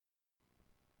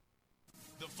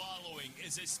The following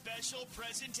is a special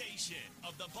presentation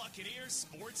of the Buccaneers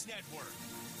Sports Network.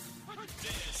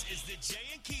 This is the Jay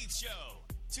and Keith Show.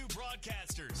 Two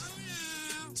broadcasters,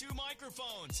 two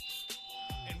microphones,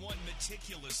 and one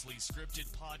meticulously scripted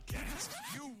podcast.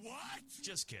 You what?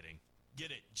 Just kidding. Get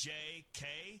it,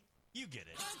 J.K.? You get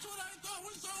it. That's what I thought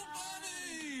was so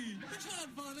funny. It's not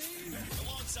funny.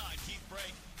 Alongside Keith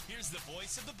Brake, here's the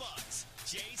voice of the Bucs,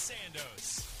 Jay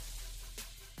Sandos.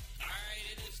 All right,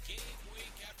 it is game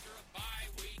week after a bye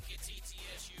week. It's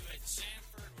ETSU at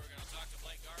Samford. We're going to talk to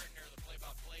Blake Gardner, the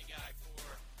play-by-play guy for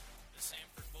the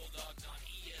Samford Bulldogs on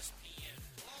ESPN.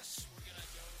 Plus, we're going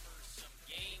to go over some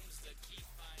games that Keith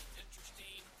finds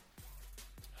interesting.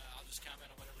 I'll just comment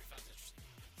on whatever he finds interesting.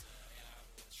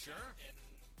 Sure. And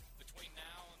between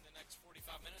now and the next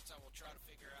 45 minutes, I will try to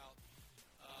figure out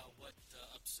what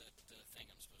upset thing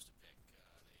I'm supposed to pick,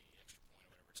 the extra point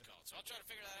or whatever it's called. So I'll try to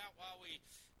figure that out while we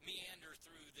meander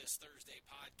through this Thursday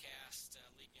podcast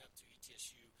leading up to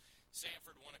ETSU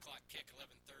Samford, 1 o'clock kick,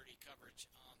 11:30 coverage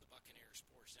on the Buccaneers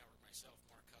Sports Network. Myself,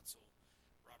 Mark Hutzel,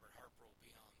 Robert Harper will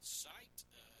be on site.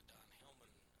 Don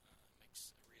Hillman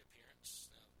makes a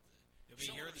reappearance. He'll be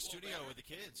here in the studio with the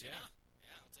kids, yeah.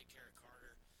 Yeah, I'll take care of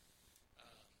Carter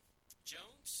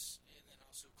Jones, and then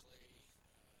also Clay.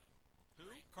 Who?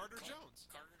 Carter Jones.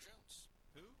 Carter Jones.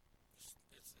 Who?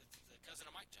 It's the cousin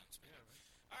of Mike Jones. Man. Yeah,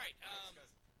 right. All right,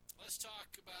 let's talk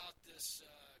about this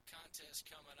contest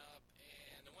coming up.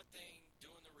 And the one thing,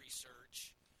 doing the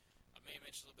research, I may have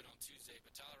mentioned a little bit on Tuesday,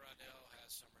 but Tyler Riddell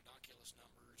has some redonkulous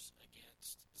numbers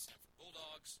against the Samford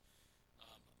Bulldogs.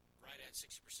 Right at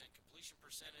 60% completion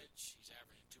percentage. He's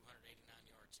averaging 289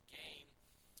 yards a game.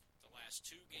 The last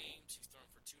two games, he's thrown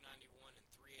for 291 and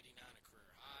 389, a career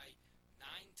high.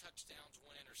 9 touchdowns,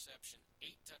 1 interception,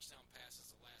 8 touchdown passes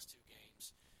the last two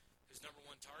games. His number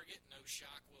one target, no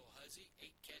shock, Will Huzzy, 8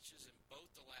 catches in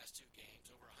both the last two games,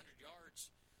 over 100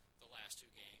 yards the last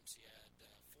two games. He had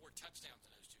 4 touchdowns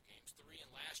in those two games, 3 in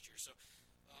last year. So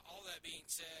all that being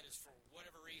said is, for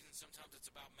whatever reason, sometimes it's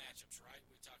about matchups, right?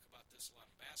 We talk about this a lot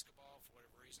in basketball. For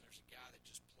whatever reason, there's a guy that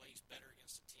just plays better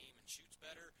against a team and shoots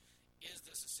better. Is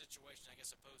this a situation, I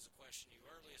guess I posed the question to you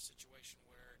earlier, a situation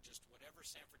where just whatever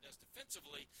Samford does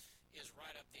defensively is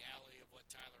right up the alley of what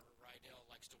Tyler Riddell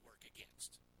likes to work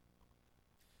against?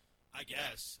 I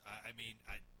guess. I mean,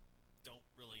 I don't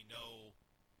really know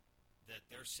that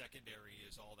their secondary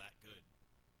is all that good.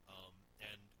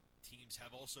 And teams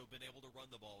have also been able to run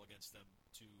the ball against them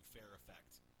to fair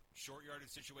effect. Short yardage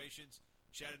situations,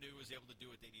 Chattanooga was able to do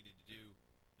what they needed to do.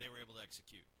 They were able to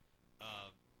execute.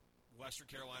 Western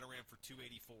Carolina ran for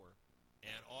 284,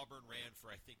 and Auburn ran for,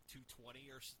 I think, 220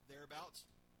 or thereabouts.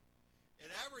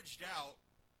 It averaged out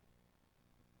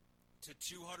to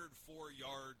 204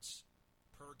 yards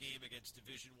per game against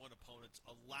Division I opponents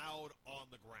allowed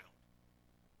on the ground.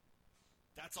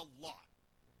 That's a lot.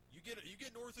 You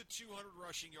get north of 200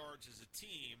 rushing yards as a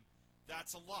team,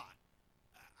 that's a lot.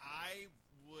 I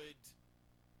would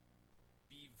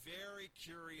be very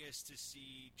curious to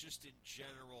see, just in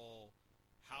general,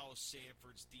 how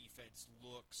Samford's defense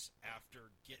looks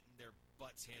after getting their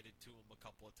butts handed to them a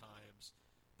couple of times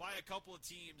by a couple of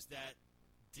teams that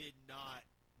did not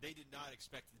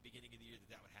expect at the beginning of the year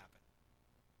that would happen.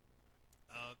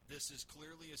 This is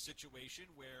clearly a situation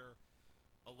where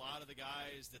a lot of the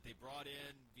guys that they brought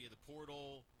in via the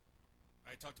portal,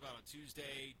 I talked about on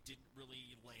Tuesday, didn't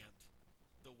really land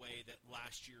the way that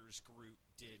last year's group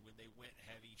did when they went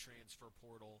heavy transfer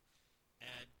portal.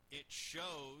 And it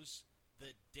shows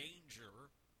the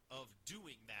danger of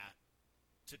doing that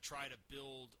to try to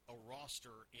build a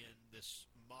roster in this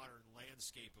modern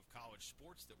landscape of college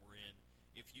sports that we're in.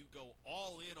 If you go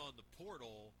all in on the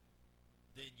portal,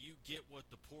 then you get what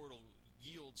the portal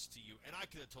yields to you. And I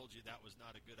could have told you that was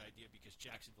not a good idea because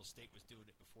Jacksonville State was doing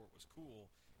it before it was cool,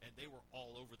 and they were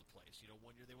all over the place. You know,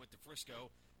 one year they went to Frisco.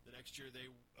 The next year they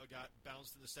got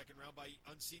bounced in the second round by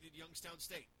unseeded Youngstown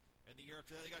State. And the year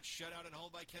after that they got shut out at home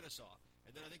by Kennesaw.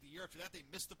 And then I think the year after that they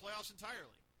missed the playoffs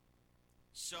entirely.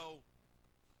 So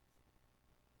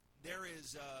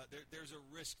there's a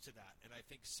risk to that, and I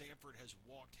think Samford has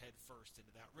walked headfirst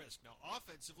into that risk. Now,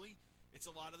 offensively, it's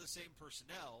a lot of the same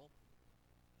personnel,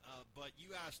 but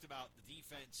you asked about the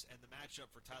defense and the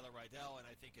matchup for Tyler Riddell, and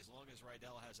I think as long as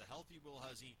Riddell has a healthy Will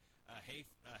Huzzy, a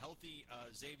healthy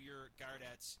Xavier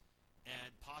Gardetz, and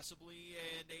possibly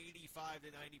an 85 to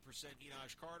 90%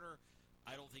 Enosh Carter,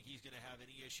 I don't think he's going to have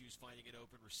any issues finding an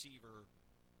open receiver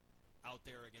out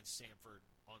there against Samford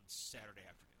on Saturday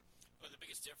afternoon. Well, the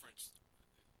biggest difference,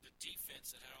 the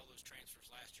defense that had all those transfers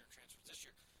last year and transfers this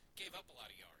year gave up a lot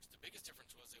of yards. The biggest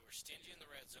difference was they were stingy in the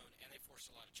red zone and they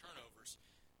forced a lot of turnovers.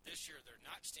 This year they're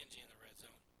not stingy in the red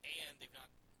zone and they've not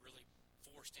really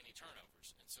forced any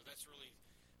turnovers. And so that's really,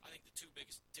 I think, the two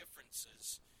biggest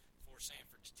differences for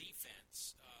Samford's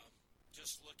defense.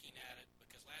 Just looking at it,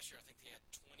 because last year I think they had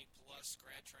 20-plus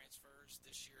grad transfers.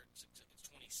 This year it's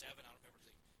 27. I don't remember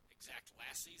the exact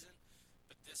last season,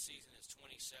 but this season is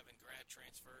 27 grad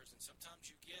transfers. And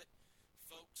sometimes you get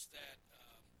folks that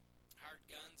hired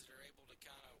guns that are able to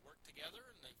kind of work together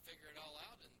and they figure it all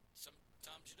out, and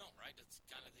sometimes you don't, right? That's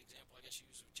kind of the example I guess you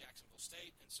use with Jacksonville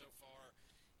State, and so far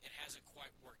it hasn't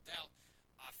quite worked out.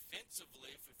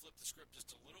 Offensively, if we flip the script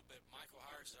just a little bit, Michael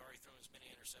Hires has already thrown as many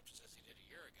interceptions as he did a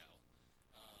year ago,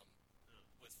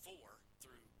 with 4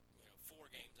 through 4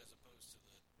 games as opposed to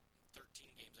the 13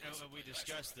 games. And we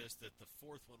discussed this, that the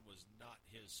fourth one was not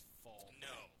his fault.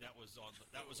 No, that was on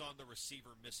the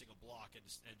receiver missing a block and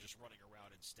just running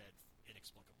around instead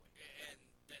inexplicably. And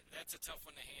that's a tough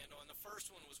one to handle. And the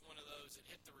first one was one of those that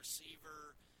hit the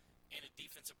receiver and a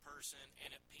defensive person,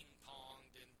 and it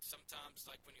ping-ponged. And sometimes,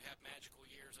 like when you have magical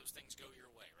years, those things go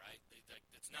your way, right?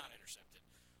 It's not intercepted,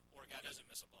 or a guy doesn't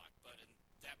miss a block. But in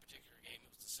that particular game, it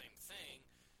was the same thing.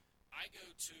 I go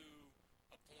to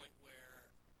a point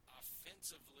where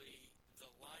offensively,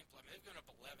 the line play, they've given up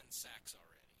 11 sacks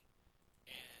already.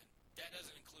 And that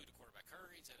doesn't include the quarterback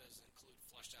hurries. That doesn't include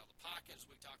flushed out of the pocket, as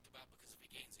we talked about, because if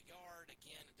he gains a yard,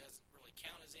 again, it doesn't really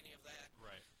count as any of that.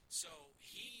 Right. So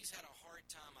he's had a hard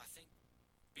time, I think,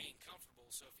 being comfortable.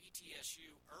 So if ETSU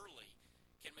early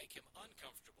can make him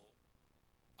uncomfortable,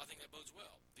 I think that bodes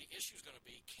well. The issue is going to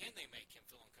be, can they make him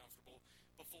feel uncomfortable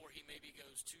before he maybe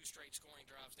goes 2 straight scoring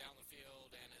drives down the field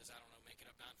and is, I don't know, making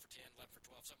up 9 for 10, 11 for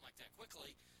 12, something like that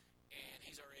quickly, and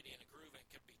he's already in a groove, and it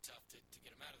could be tough to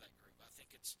get him out of that groove. I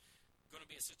think it's going to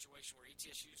be a situation where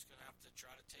ETSU is going to have to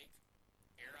try to take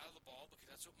air out of the ball, because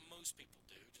that's what most people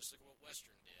do, just like what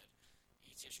Western did.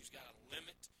 ETSU's got to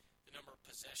limit the number of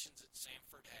possessions that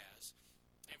Samford has.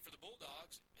 And for the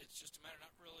Bulldogs, it's just a matter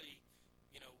not really,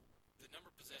 the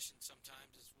number of possessions sometimes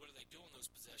is what do they do on those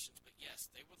possessions. But, yes,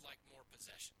 they would like more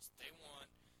possessions. They want,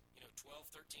 12,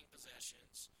 13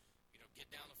 possessions, get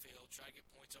down the field, try to get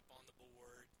points up on the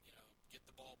board, get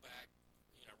the ball back,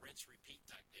 rinse, repeat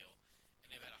type deal.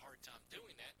 And they've had a hard time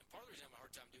doing that. And part of the reason they have a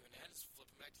hard time doing that is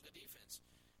flipping back to the defense.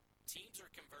 Teams are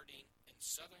converting in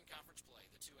Southern Conference play,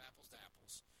 the two apples to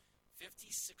apples,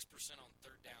 56% on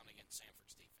third down against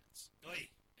Samford's defense. Oy.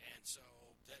 And so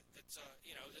that's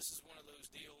this is one of those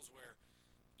deals where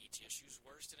ETSU's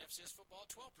worst in FCS football,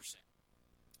 12%.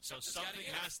 So something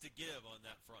has to give on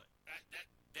that front.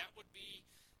 That would be,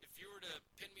 if you were to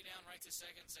pin me down right this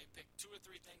second and say pick 2 or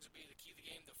 3 things would be the key of the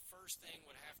game, the first thing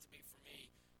would have to be for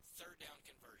me third down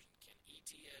conversion. Can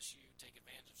ETSU take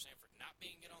advantage of Samford not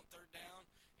being good on third down?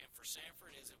 And for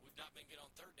Samford, is it we've not been good on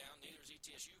third down, neither is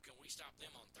ETSU. Can we stop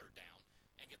them on third down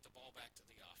and get the ball back to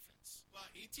the offense? Well,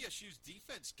 ETSU's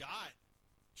defense got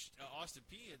Austin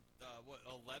Peay in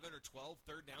 11 or 12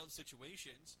 third down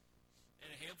situations and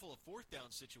a handful of fourth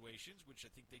down situations, which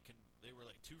I think they were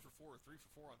like 2 for 4 or 3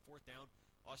 for 4 on fourth down.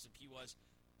 Austin Peay was,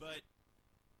 but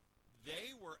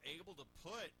they were able to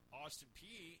put Austin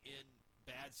Peay in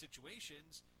bad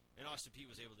situations, and Austin Peay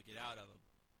was able to get out of them.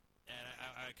 And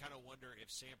I kind of wonder if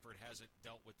Samford hasn't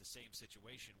dealt with the same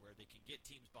situation where they can get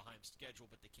teams behind schedule,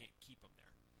 but they can't keep them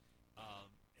there.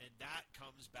 And that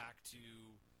comes back to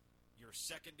your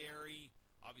secondary.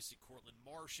 Obviously, Cortland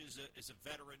Marsh is a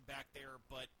veteran back there,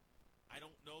 but I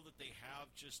don't know that they have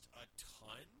just a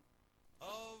ton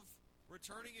of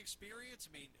returning experience.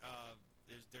 I mean,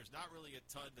 there's not really a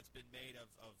ton that's been made of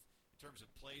in terms of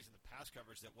plays in the pass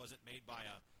coverage that wasn't made by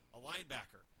a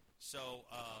linebacker. So,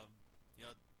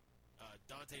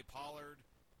 Dante Pollard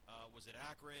was at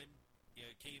Akron,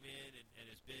 came in and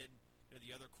has been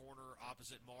the other corner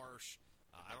opposite Marsh.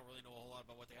 I don't really know a whole lot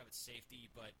about what they have at safety,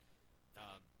 but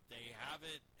they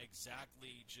haven't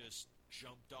exactly just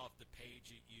jumped off the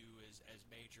page at you as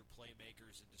major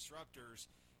playmakers and disruptors.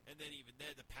 And then even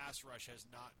then, the pass rush has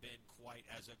not been quite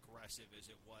as aggressive as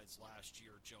it was last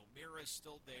year. Joe Mira's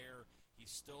still there.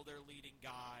 He's still their leading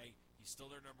guy. He's still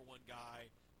their number 1 guy.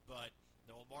 But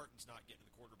Noah Martin's not getting to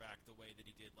the quarterback the way that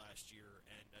he did last year.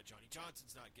 And Johnny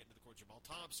Johnson's not getting to the quarterback. Jamal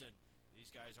Thompson.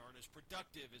 These guys aren't as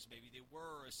productive as maybe they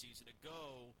were a season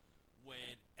ago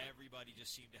when everybody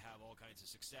just seemed to have all kinds of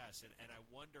success. And I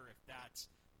wonder if that's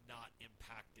not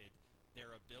impacted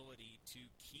their ability to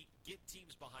get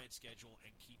teams behind schedule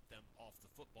and keep them off the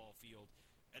football field.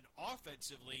 And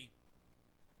offensively,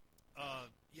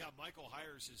 Michael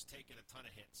Hires has taken a ton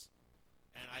of hits.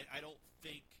 And I don't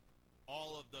think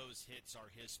all of those hits are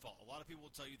his fault. A lot of people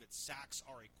will tell you that sacks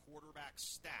are a quarterback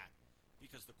stat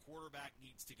because the quarterback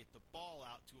needs to get the ball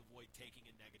out to avoid taking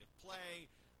a negative play.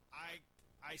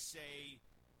 I say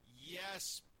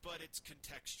Yes, but it's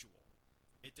contextual.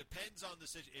 It depends on the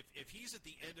situation. If he's at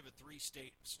the end of a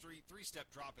three-step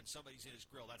drop and somebody's in his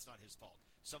grill, that's not his fault.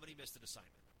 Somebody missed an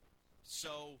assignment.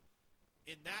 So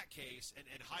in that case, and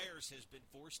Hires has been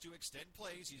forced to extend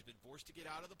plays. He's been forced to get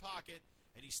out of the pocket,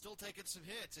 and he's still taking some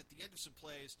hits at the end of some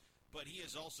plays. But he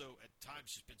has also, at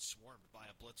times, just been swarmed by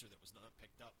a blitzer that was not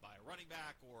picked up by a running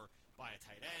back or by a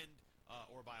tight end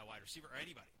or by a wide receiver or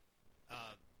anybody.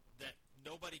 That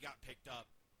nobody got picked up,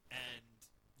 and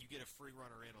you get a free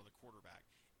runner in on the quarterback.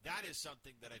 That is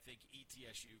something that I think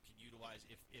ETSU can utilize.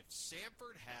 If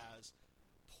Samford has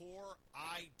poor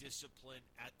eye discipline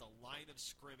at the line of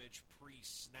scrimmage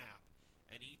pre-snap,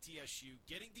 and ETSU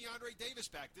getting DeAndre Davis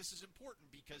back, this is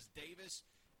important because Davis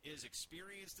is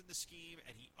experienced in the scheme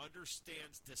and he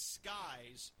understands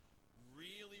disguise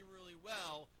really, really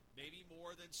well, maybe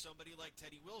more than somebody like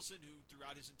Teddy Wilson, who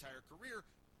throughout his entire career,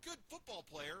 good football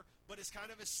player, but is kind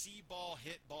of a see-ball,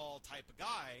 hit-ball type of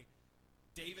guy.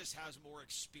 Davis has more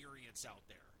experience out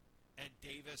there, and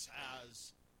Davis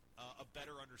has a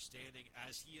better understanding,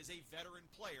 as he is a veteran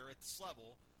player at this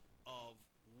level, of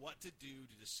what to do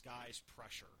to disguise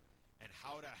pressure and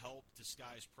how to help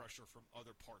disguise pressure from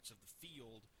other parts of the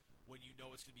field when you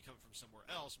know it's going to be coming from somewhere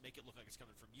else, make it look like it's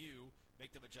coming from you,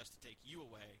 make them adjust to take you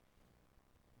away.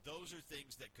 Those are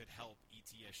things that could help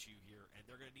ETSU here, and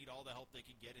they're going to need all the help they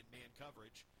can get in man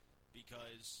coverage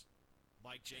because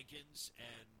Mike Jenkins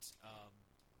and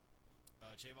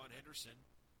Javon Henderson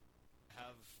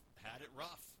have had it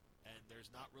rough, and there's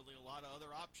not really a lot of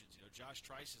other options. You know, Josh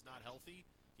Trice is not healthy.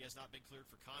 He has not been cleared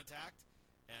for contact,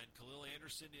 and Khalil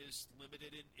Anderson is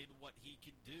limited in what he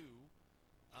can do.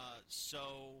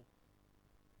 So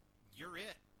you're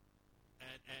it.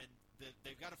 And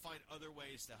they've got to find other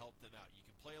ways to help them out. You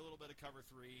can play a little bit of cover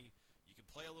 3. You can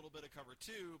play a little bit of cover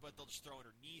 2, but they'll just throw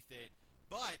underneath it.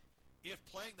 But if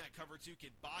playing that cover 2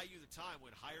 can buy you the time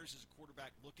when Hires is a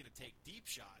quarterback looking to take deep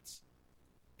shots,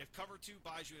 if cover 2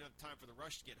 buys you enough time for the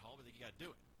rush to get home, I think you got to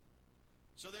do it.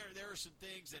 So there are some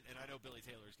things, and I know Billy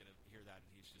Taylor is going to hear that, and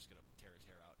he's just going to tear his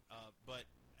hair out. But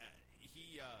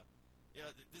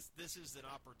this is an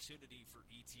opportunity for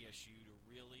ETSU to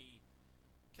really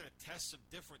kind of test some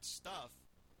different stuff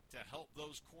to help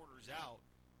those corners out,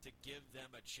 to give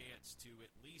them a chance to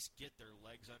at least get their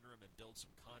legs under them and build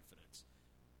some confidence.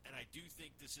 And I do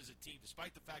think this is a team,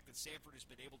 despite the fact that Samford has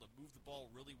been able to move the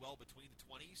ball really well between the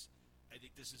 20s, I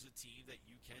think this is a team that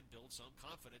you can build some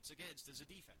confidence against as a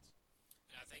defense.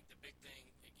 And I think the big thing,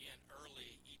 again,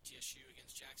 early, ETSU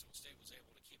against Jacksonville State was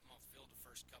able to keep them off the field the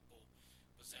first couple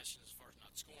possessions as far as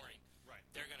not scoring. Right.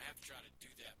 They're going to have to try to do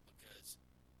that because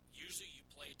usually you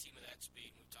play a team of that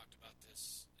speed, and we've talked about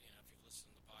this, if you've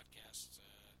listened to the podcast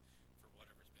for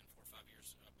whatever it's been, 4 or 5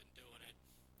 years I've been doing it,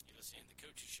 you listen to the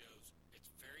coaches' shows,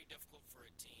 it's very difficult for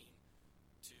a team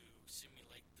to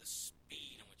simulate the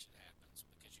speed in which it happens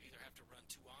because you either have to run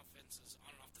 2 offenses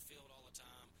on and off the field all the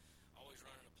time, always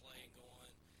running a play and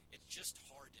going. It's just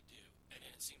hard to do. And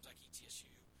then it seems like ETSU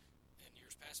in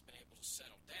years past been able to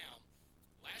settle down.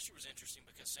 Last year was interesting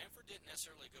because Samford didn't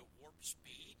necessarily go warp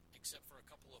speed except for a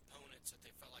couple of opponents that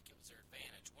they felt like it was their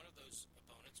advantage. One of those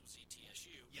opponents was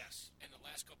ETSU. Yes. And the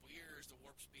last couple of years, the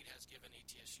warp speed has given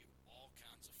ETSU all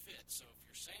kinds of fits. So if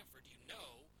you're Samford, you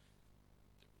know,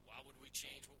 why would we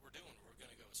change what we're doing? We're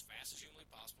going to go as fast as humanly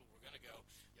possible. We're going to go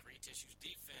for ETSU's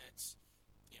defense.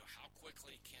 How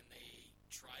quickly can they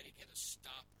try to get a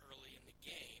stop early in the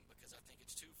game? Because I think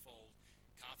it's twofold.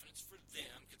 Confidence for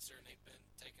them, considering they've been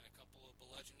taking a couple of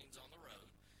bludgeonings on the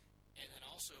road. And then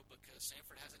also because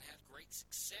Samford hasn't had great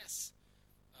success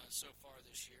so far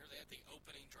this year. They had the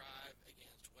opening drive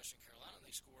against Western Carolina, and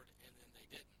they scored, and then they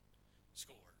didn't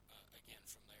score again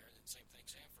from there. And then same thing,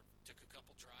 Samford took a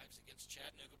couple drives against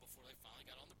Chattanooga before they finally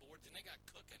got on the board. Then they got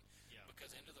cooking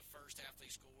because into the first half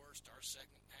they score, start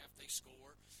second half they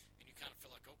score, and you kind of feel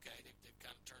like, okay, they've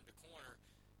kind of turned a corner.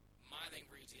 My thing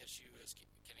for ETSU is,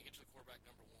 can they get to the quarterback,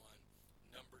 number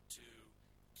 1? Number 2,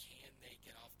 can they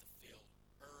get off the field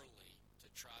early to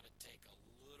try to take a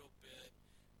little bit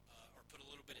or put a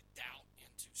little bit of doubt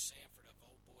into Samford of,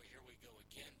 oh, boy, here we go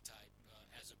again type,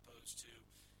 as opposed to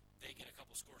they get a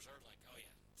couple scores early, like, oh, yeah,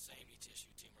 same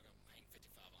ETSU team, we're going to hang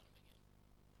 55 on them again.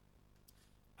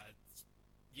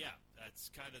 Yeah,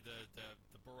 that's kind of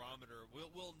the barometer.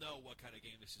 We'll know what kind of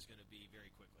game this is going to be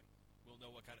very quickly. We'll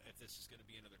know if this is going to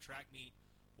be another track meet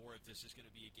or if this is going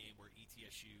to be a game where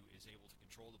ETSU is able to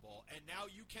control the ball. And now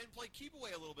you can play keep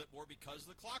away a little bit more because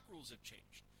the clock rules have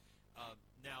changed.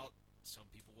 Now,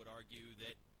 some people would argue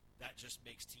that just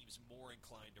makes teams more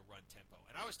inclined to run tempo.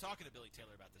 And I was talking to Billy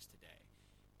Taylor about this today,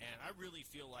 and I really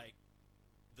feel like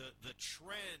the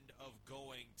trend of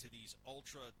going to these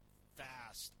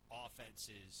ultra-fast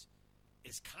offenses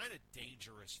is kind of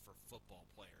dangerous for football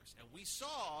players. And we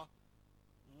saw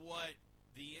what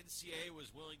the NCAA was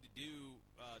willing to do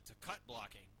to cut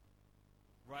blocking,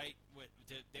 right?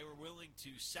 They were willing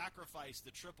to sacrifice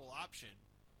the triple option,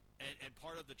 and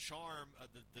part of the charm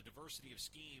of the diversity of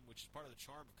scheme, which is part of the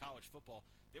charm of college football,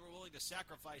 they were willing to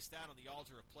sacrifice that on the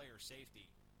altar of player safety.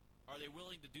 Are they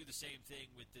willing to do the same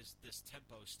thing with this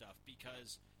tempo stuff?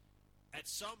 Because at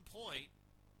some point,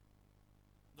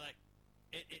 like,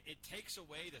 it takes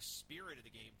away the spirit of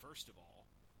the game, first of all.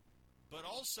 But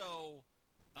also,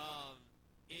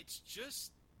 it's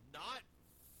just not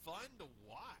fun to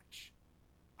watch.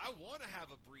 I want to have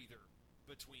a breather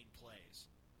between plays.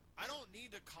 I don't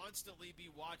need to constantly be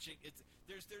watching.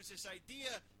 There's this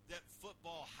idea that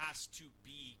football has to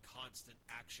be constant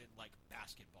action like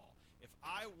basketball. If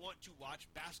I want to watch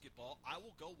basketball, I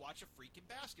will go watch a freaking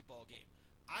basketball game.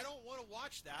 I don't want to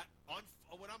watch that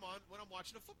when I'm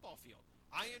watching a football field.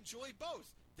 I enjoy both.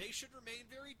 They should remain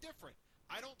very different.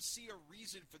 I don't see a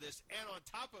reason for this. And on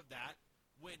top of that,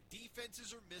 when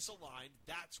defenses are misaligned,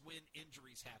 that's when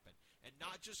injuries happen. And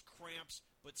not just cramps,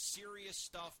 but serious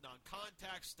stuff,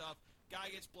 non-contact stuff.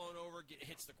 Guy gets blown over,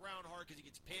 hits the ground hard because he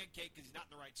gets pancaked because he's not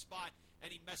in the right spot,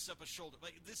 and he messes up a shoulder.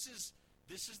 Like, this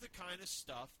is the kind of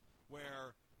stuff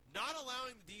where not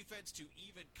allowing the defense to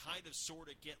even kind of sort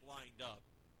of get lined up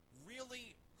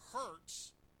really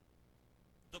hurts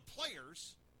the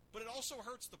players, but it also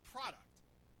hurts the product.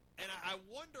 And I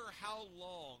wonder how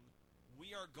long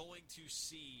we are going to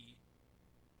see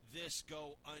this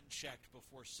go unchecked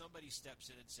before somebody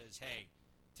steps in and says, hey,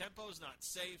 tempo's not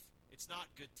safe, it's not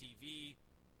good TV,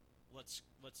 let's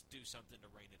do something to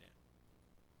rein it in.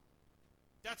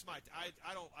 That's my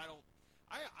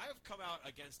I've come out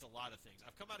against a lot of things.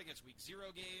 I've come out against week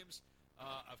 0 games.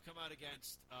 I've come out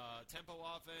against tempo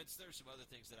offense. There's some other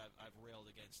things that I've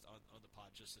railed against on the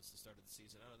pod just since the start of the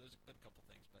season. I don't know, there's been a couple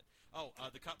things, but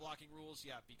the cut blocking rules,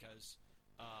 yeah, because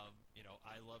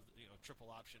I love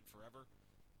triple option forever,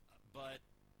 but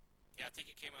yeah, I think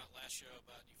it came out last show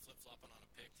about you flip flopping on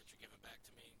a pick that you're giving back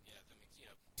to me. Yeah, that means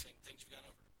things you've gone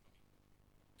over.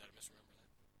 Did I misremember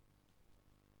that?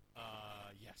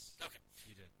 Yes. Okay.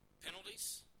 You did.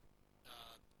 Penalties,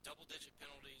 double-digit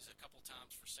penalties a couple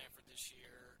times for Samford this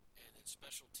year, and then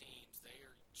special teams. They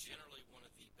are generally one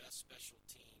of the best special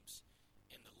teams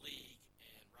in the league,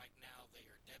 and right now they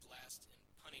are dead last in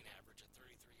punting average at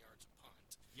 33 yards a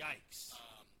punt. Yikes.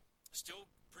 Still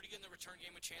pretty good in the return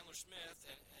game with Chandler Smith,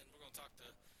 and we're going to talk to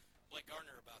Blake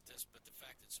Gardner about this, but the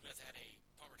fact that Smith had a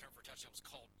punt return for a touchdown was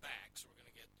called back, so we're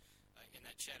going to get in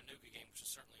that Chattanooga game, which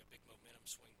is certainly a big momentum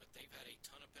swing, but they've had a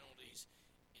ton of penalties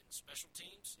in special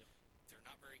teams. Yep. They're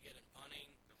not very good in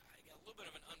punting. I got a little bit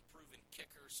of an unproven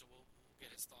kicker, so we'll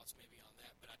get his thoughts maybe on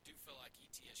that. But I do feel like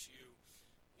ETSU,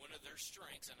 one of their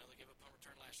strengths, I know they gave a punt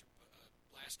return last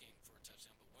game for a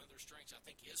touchdown, but one of their strengths, I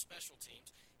think, is special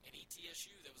teams. And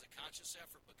ETSU, there was a conscious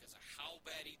effort because of how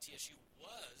bad ETSU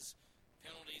was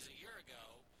penalties a year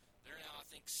ago. They're now, I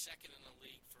think, second in the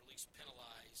league for least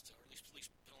penalized, or at least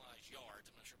penalized yards.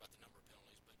 I'm not sure about the number of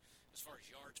penalties, but as far as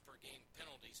yards per game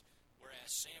penalties, whereas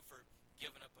Samford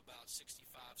giving up about 65,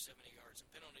 70 yards in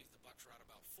penalties, the Bucs are out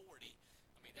about 40.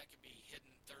 I mean, that could be hidden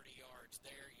 30 yards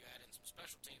there. You add in some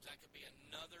special teams, that could be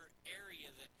another area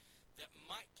that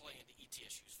might play into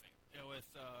ETSU's favor. With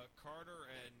Carter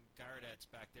and Gardner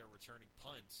back there returning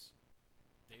punts,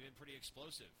 they've been pretty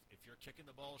explosive. If you're kicking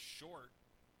the ball short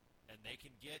and they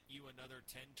can get you another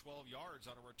 10, 12 yards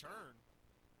on a return,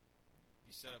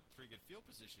 you set up a pretty good field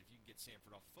position if you can get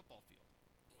Samford off the football field.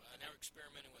 Well, now we're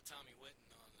experimenting with Tommy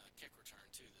Whitten on kick return,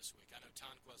 too, this week. I know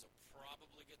Tonquez will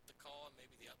probably get the call, and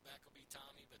maybe the upback will be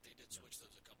Tommy, but they did switch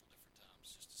those a couple different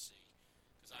times just to see,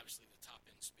 because obviously the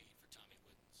top-end speed for Tommy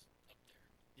Whitten's up there.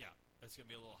 Yeah, that's going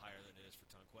to be a little higher than it is for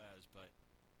Tonquez, but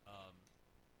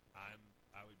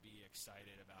I would be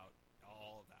excited about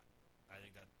all of that. I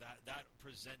think that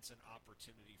presents an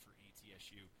opportunity for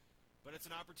ETSU, but it's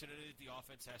an opportunity that the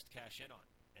offense has to cash in on.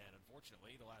 And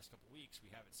unfortunately, the last couple of weeks, we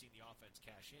haven't seen the offense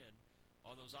cash in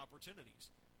on those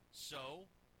opportunities. So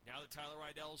now that Tyler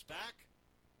Rydell's back,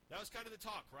 that was kind of the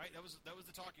talk, right? That was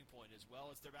the talking point as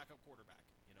well as their backup quarterback.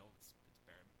 It's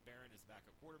Barron is the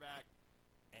backup quarterback,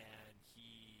 and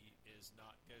he is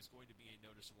not. There's going to be a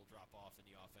noticeable drop off in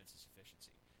the offense's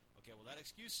efficiency. Okay, well that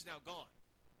excuse is now gone.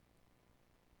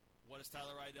 What does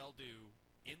Tyler Rydell do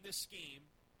in this scheme?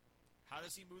 How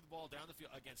does he move the ball down the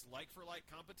field against like-for-like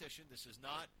competition? This is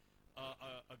not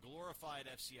a glorified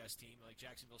FCS team like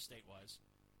Jacksonville State was.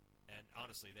 And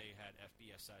honestly, they had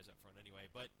FBS size up front anyway.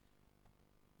 But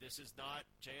this is not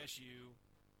JSU.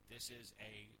 This is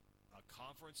a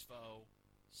conference foe.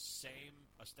 same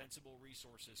ostensible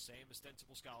resources, same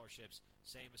ostensible scholarships,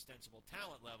 same ostensible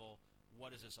talent level,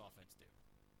 what does this offense do?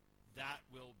 That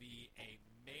will be a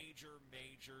major,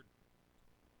 major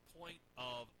point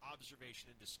of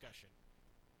observation and discussion.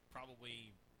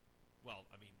 Probably, well,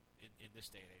 I mean, in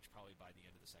this day and age, probably by the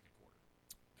end of the second quarter.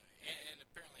 And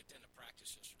apparently at the end of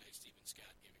practice yesterday, Stephen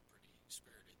Scott gave a pretty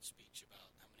spirited speech about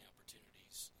how many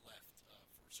opportunities left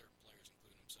for certain players,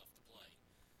 including himself, to play.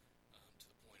 To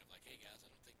the point of like, hey guys, I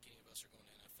don't think any of us are going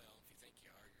to NFL. If you think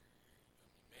you are,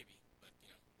 maybe. But,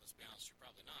 let's be honest, you're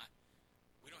probably not.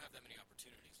 We don't have that many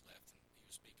opportunities left. And he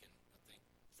was speaking, I think,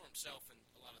 for himself and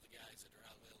a lot of the guys that are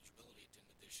out of eligibility at the end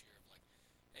of this year of like,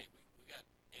 hey, we got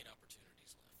 8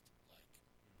 opportunities left. Like,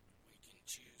 we can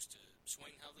choose to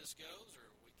swing how this goes, or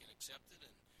we can accept it.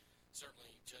 And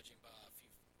certainly, judging by a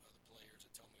few other players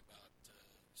that told me about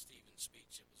Stephen's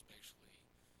speech, it was basically,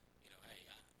 hey,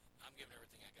 I'm giving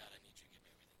everything I got. I need you to give me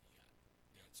everything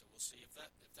you got. And so we'll see if that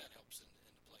helps into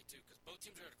play too, because both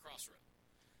teams are at a crossroad,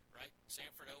 right?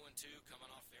 Samford 0-2, coming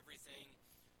off everything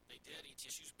they did.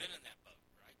 ETSU's been in that boat,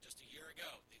 right? Just a year ago,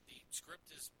 the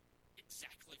script is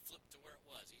exactly flipped to where it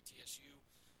was. ETSU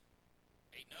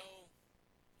 8-0,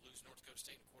 lose North Dakota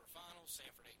State in the quarterfinals.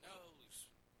 Samford 8-0, lose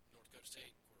North Dakota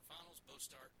State quarterfinals. Both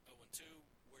start 0-2.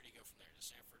 Where do you go from there?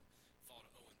 Does Samford fall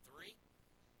to 0-3,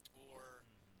 or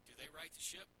do they right the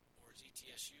ship, or is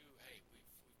ETSU, hey,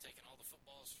 we've taken all the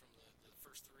footballs from the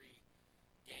first 3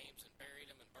 games and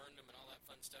buried them and burned them and all that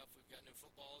fun stuff. We've got new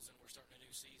footballs and we're starting a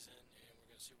new season and we're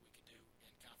going to see what we can do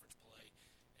in conference play.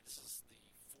 And this is the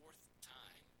 4th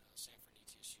time Samford and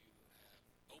ETSU have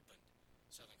opened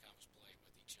Southern Conference play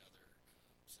with each other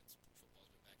since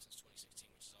football's been back since 2016,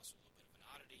 which is also a little bit of an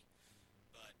oddity.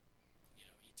 But,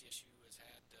 ETSU has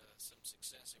had some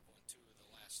success. They've won 2 of the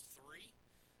last 3.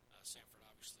 Samford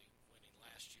obviously winning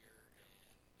last year, and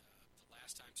the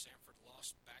last time Samford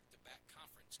lost back-to-back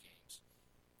conference games,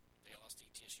 they lost to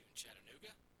ETSU in Chattanooga.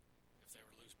 If they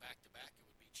were to lose back-to-back, it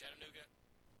would be Chattanooga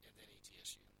and then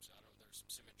ETSU. So I don't know if there's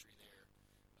some symmetry there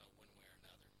one way or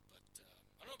another. But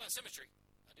I don't know about symmetry.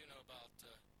 I do know about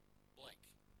Blake.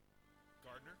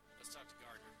 Gardner? Let's talk to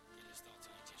Gardner and get his thoughts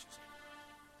on ETSU's game.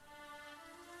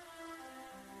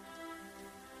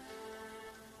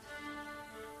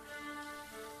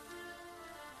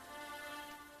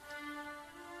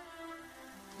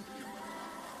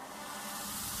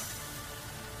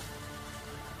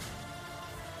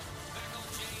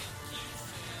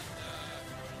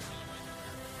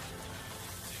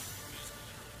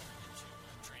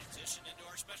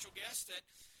 Special guest that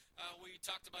we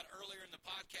talked about earlier in the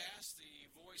podcast, the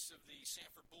voice of the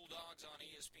Samford Bulldogs on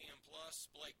ESPN Plus,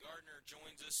 Blake Gardner,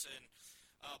 joins us. And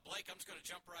Blake, I'm just going to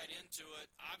jump right into it.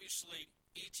 Obviously,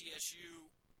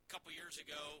 ETSU a couple years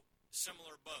ago,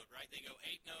 similar boat, right? They go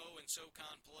 8-0 in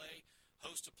SoCon play,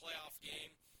 host a playoff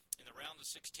game in the round of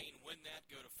 16, win that,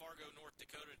 go to Fargo, North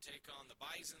Dakota to take on the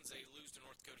Bisons. They lose to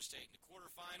North Dakota State in the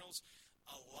quarterfinals.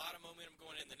 A lot of momentum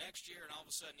going in the next year, and all of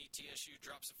a sudden ETSU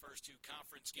drops the first 2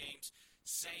 conference games.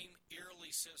 Same eerily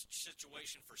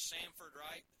situation for Samford,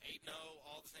 right? 8-0,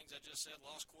 all the things I just said,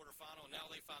 lost quarterfinal. Now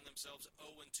they find themselves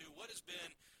 0-2. What has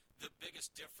been the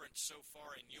biggest difference so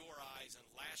far in your eyes in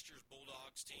last year's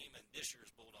Bulldogs team and this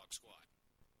year's Bulldog squad?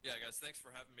 Yeah, guys, thanks for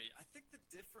having me. I think the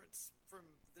difference from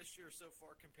this year so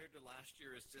far compared to last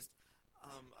year is just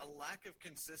a lack of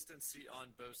consistency on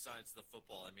both sides of the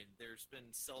football. I mean, there's been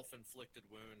self-inflicted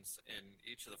wounds in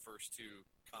each of the first 2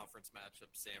 conference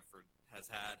matchups Samford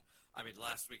has had. I mean,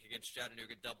 last week against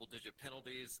Chattanooga, double-digit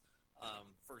penalties.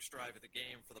 First drive of the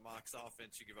game for the Mocs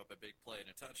offense, you give up a big play and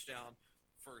a touchdown.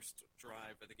 First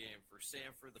drive of the game for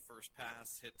Samford, the first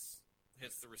pass hits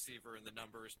the receiver in the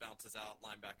numbers, bounces out,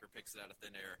 linebacker picks it out of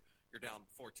thin air. You're down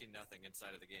 14-0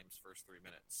 inside of the game's first 3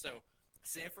 minutes. So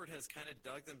Samford has kind of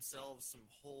dug themselves some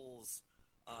holes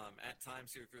at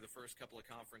times here through the first couple of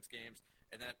conference games,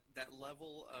 and that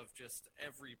level of just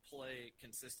every play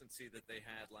consistency that they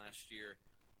had last year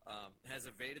has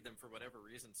evaded them for whatever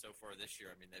reason so far this year.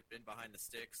 I mean, they've been behind the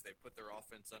sticks. They've put their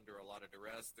offense under a lot of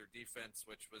duress. Their defense,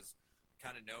 which was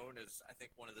kind of known as, I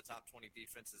think, one of the top 20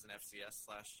 defenses in FCS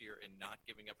last year in not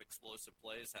giving up explosive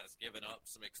plays, has given up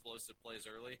some explosive plays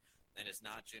early and is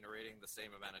not generating the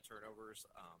same amount of turnovers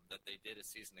that they did a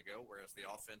season ago, whereas the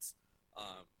offense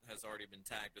has already been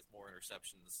tagged with more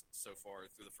interceptions so far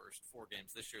through the first 4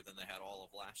 games this year than they had all of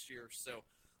last year. So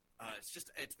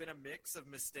it's been a mix of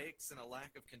mistakes and a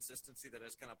lack of consistency that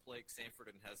has kind of plagued Samford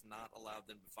and has not allowed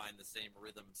them to find the same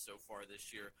rhythm so far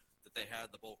this year that they had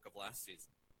the bulk of last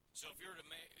season. So if you were to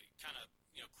kind of,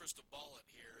 crystal ball it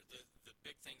here, the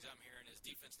big things I'm hearing is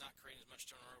defense not creating as much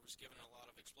turnovers, giving a lot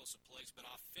of explosive plays, but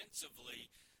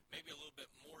offensively maybe a little bit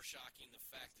more shocking, the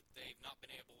fact that they've not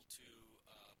been able to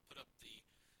put up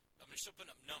they're still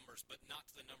putting up numbers, but not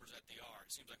to the numbers that they are.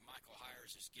 It seems like Michael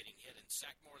Hires is getting hit and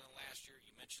sacked more than last year.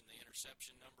 You mentioned the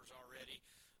interception numbers already.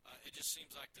 It just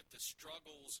seems like that the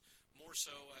struggles more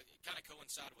so kind of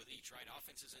coincide with each, right?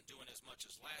 Offense isn't doing as much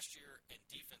as last year, and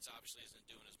defense obviously isn't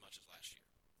doing as much as last year.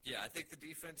 Yeah, I think the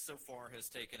defense so far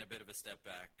has taken a bit of a step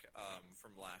back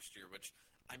from last year, which,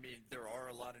 I mean, there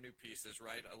are a lot of new pieces,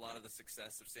 right? A lot of the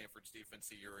success of Samford's defense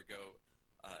a year ago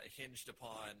hinged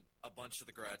upon a bunch of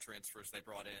the grad transfers they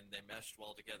brought in. They meshed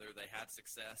well together. They had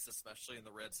success, especially in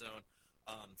the red zone.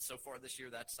 So far this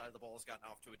year, that side of the ball has gotten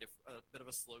off to a bit of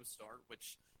a slow start,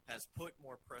 which has put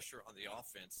more pressure on the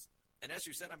offense. And as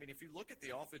you said, I mean, if you look at the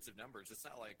offensive numbers, it's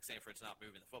not like Samford's not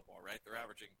moving the football, right? They're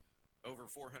averaging over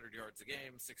 400 yards a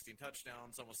game, 16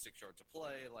 touchdowns, almost 6 yards a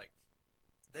play. Like,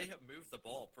 they have moved the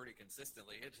ball pretty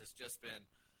consistently. It has just been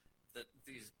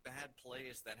these bad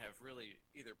plays that have really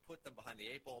either put them behind the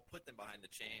 8 ball, put them behind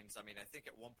the chains. I mean, I think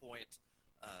at one point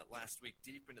last week,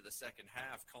 deep into the second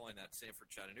half, calling that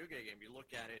Samford-Chattanooga game, you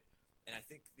look at it, and I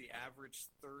think the average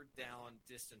third down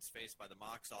distance faced by the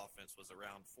Mocs offense was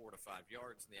around 4 to 5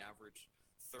 yards, and the average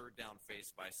third down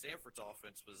faced by Samford's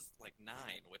offense was like 9,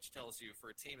 which tells you for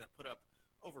a team that put up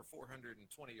over 420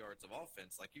 yards of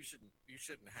offense, like you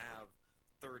shouldn't have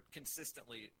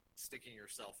consistently sticking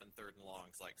yourself in third and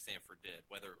longs like Samford did,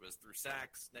 whether it was through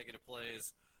sacks, negative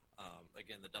plays.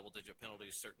 Again, the double-digit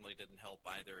penalties certainly didn't help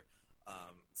either.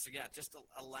 Just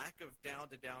a lack of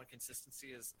down-to-down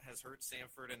consistency has hurt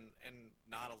Samford and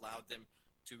not allowed them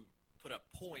to put up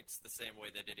points the same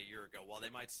way they did a year ago. While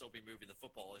they might still be moving the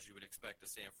football as you would expect a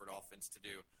Samford offense to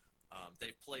do,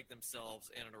 they've plagued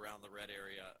themselves in and around the red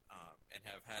area and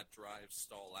have had drives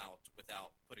stall out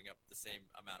without putting up the same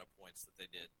amount of points that they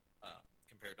did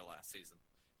compared to last season.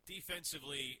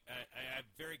 Defensively, I'm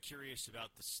very curious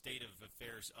about the state of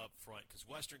affairs up front because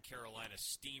Western Carolina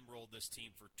steamrolled this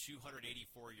team for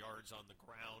 284 yards on the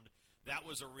ground. That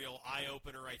was a real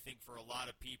eye-opener, I think, for a lot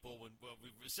of people.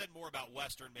 We've said more about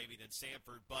Western maybe than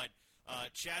Samford, but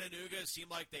Chattanooga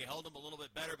seemed like they held them a little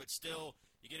bit better, but still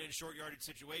you get in short yardage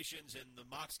situations, and the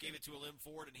Mocs gave it to Alim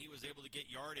Ford, and he was able to get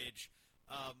yardage.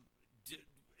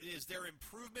 Is there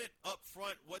improvement up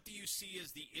front? What do you see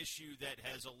as the issue that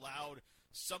has allowed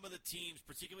some of the teams,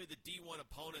 particularly the D1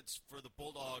 opponents for the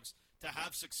Bulldogs, to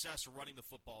have success running the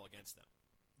football against them?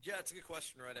 Yeah, it's a good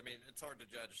question, right? I mean, it's hard to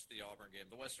judge the Auburn game.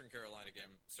 The Western Carolina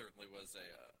game certainly was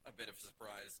a bit of a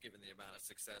surprise given the amount of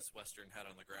success Western had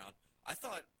on the ground. I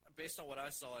thought, based on what I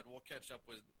saw, and we'll catch up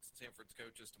with Samford's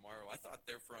coaches tomorrow, I thought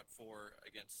their front four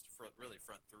really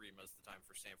front three most of the time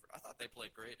for Samford, I thought they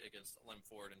played great against Alim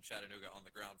Ford and Chattanooga on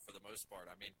the ground for the most part.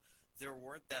 I mean, there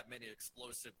weren't that many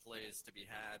explosive plays to be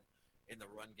had in the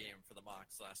run game for the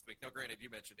Mocs last week. Now, granted, you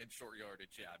mentioned in short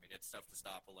yardage, yeah, I mean, it's tough to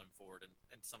stop Alim Ford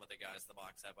and some of the guys the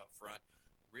Mocs have up front.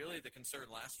 Really, the concern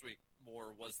last week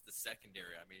more was the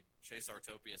secondary. I mean, Chase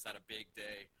Artopius had a big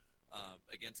day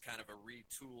against kind of a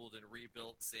retooled and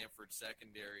rebuilt Samford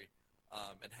secondary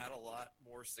and had a lot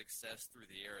more success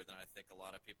through the air than I think a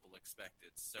lot of people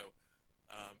expected. So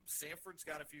Samford's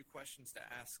got a few questions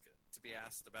to be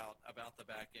asked about the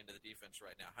back end of the defense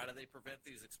right now. How do they prevent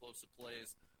these explosive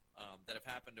plays that have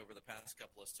happened over the past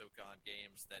couple of SoCon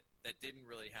games that didn't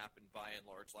really happen by and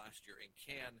large last year? And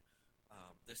can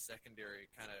this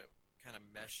secondary kind of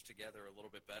mesh together a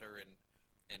little bit better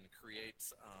and create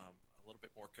a little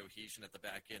bit more cohesion at the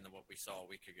back end than what we saw a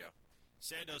week ago?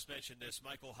 Sandos mentioned this.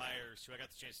 Michael Hires, who I got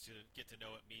the chance to get to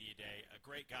know at Media Day, a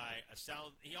great guy.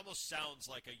 He almost sounds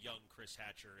like a young Chris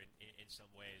Hatcher in some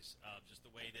ways. Just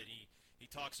the way that he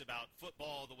talks about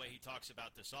football, the way he talks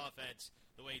about this offense,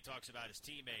 the way he talks about his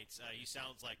teammates. He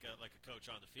sounds like a coach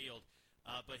on the field.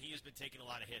 But he has been taking a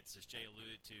lot of hits, as Jay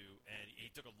alluded to, and he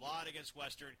took a lot against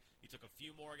Western. He took a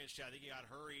few more against Chad. I think he got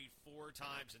hurried 4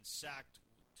 times and sacked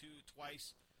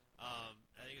twice.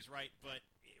 I think he's right. But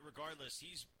regardless,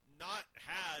 he's not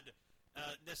had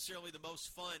necessarily the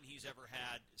most fun he's ever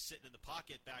had sitting in the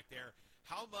pocket back there.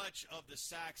 How much of the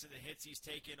sacks and the hits he's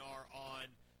taken are on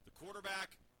the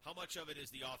quarterback? How much of it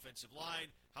is the offensive line?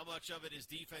 How much of it is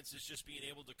defenses just being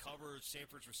able to cover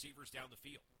Samford's receivers down the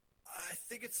field? I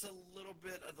think it's a little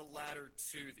bit of the latter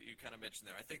two that you kind of mentioned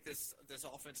there. I think this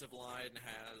offensive line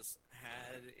has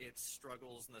had its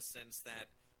struggles in the sense that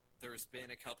there's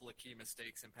been a couple of key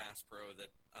mistakes in pass pro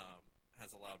that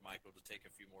has allowed Michael to take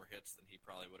a few more hits than he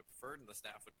probably would have preferred, and the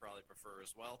staff would probably prefer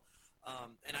as well.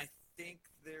 And I think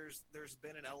there's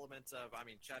been an element of, I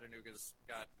mean, Chattanooga's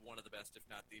got one of the best, if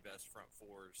not the best, front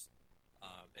fours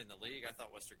in the league. I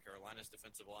thought Western Carolina's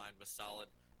defensive line was solid.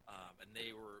 and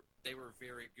they were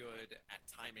very good at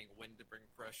timing when to bring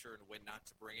pressure and when not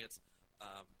to bring it.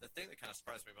 The thing that kind of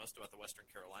surprised me most about the Western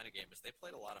Carolina game is they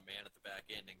played a lot of man at the back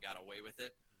end and got away with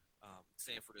it.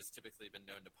 Samford has typically been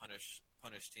known to punish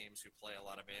teams who play a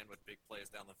lot of man with big plays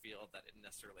down the field. That didn't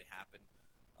necessarily happen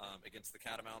against the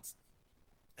Catamounts.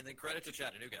 And then credit to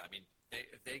Chattanooga. I mean,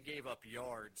 they gave up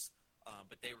yards,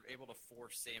 but they were able to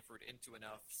force Samford into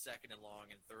enough second and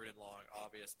long and third and long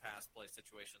obvious pass play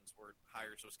situations where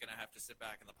Hires was going to have to sit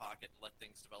back in the pocket and let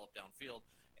things develop downfield,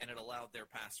 and it allowed their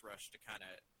pass rush to kind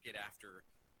of get after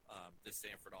this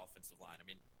Samford offensive line. I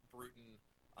mean, Bruton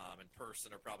and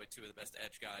Person are probably two of the best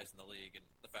edge guys in the league, and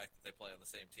the fact that they play on the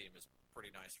same team is pretty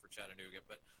nice for Chattanooga.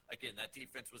 But again, that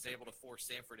defense was able to force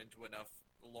Samford into enough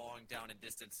long down and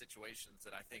distance situations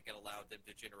that I think it allowed them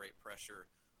to generate pressure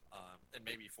and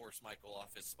maybe force Michael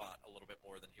off his spot a little bit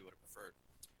more than he would have preferred.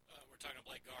 We're talking to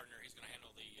Blake Gardner. He's going to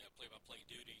handle the play-by-play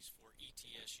duties for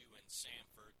ETSU and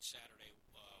Samford Saturday,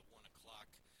 1 o'clock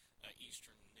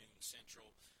Eastern, noon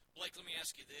Central. Blake, let me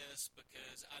ask you this,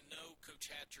 because I know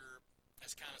Coach Hatcher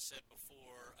has kind of said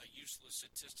before a useless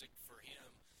statistic for him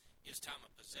is time of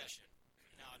possession.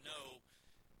 Now, I know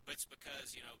it's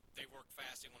because, they work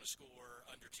fast, they want to score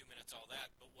under 2 minutes, all that.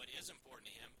 But what is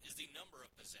important to him is the number of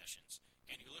possessions.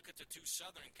 And you look at the two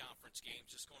Southern Conference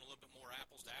games, just going a little bit more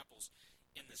apples to apples.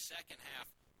 In the second half,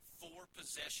 4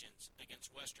 possessions against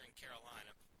Western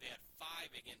Carolina. They had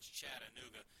 5 against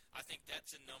Chattanooga. I think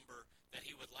that's a number that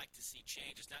he would like to see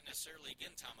change. It's not necessarily,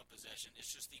 again, time of possession.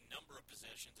 It's just the number of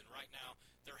possessions. And right now,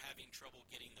 they're having trouble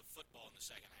getting the football in the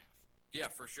second half. Yeah,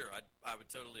 for sure. I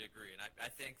would totally agree. And I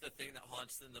think the thing that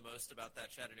haunts them the most about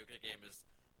that Chattanooga game is,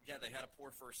 they had a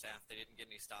poor first half. They didn't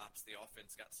get any stops. The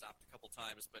offense got stopped a couple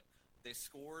times, but they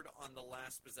scored on the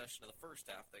last possession of the first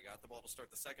half. They got the ball to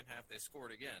start the second half. They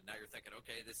scored again. Now you're thinking,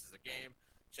 okay, this is a game.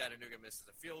 Chattanooga misses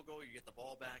a field goal. You get the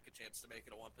ball back, a chance to make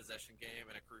it a one-possession game,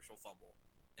 and a crucial fumble.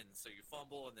 And so you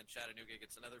fumble, and then Chattanooga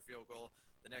gets another field goal.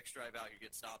 The next drive out, you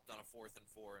get stopped on a 4th and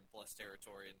 4 in plus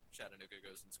territory, and Chattanooga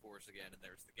goes and scores again, and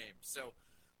there's the game. So,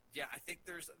 yeah, I think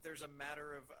there's a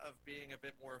matter of being a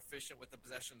bit more efficient with the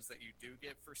possessions that you do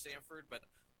get for Samford, but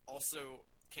also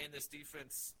can this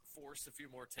defense force a few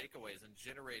more takeaways and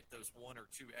generate those 1 or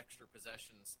 2 extra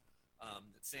possessions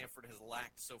that Samford has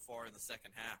lacked so far in the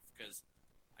second half? Because,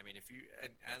 I mean,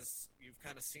 as you've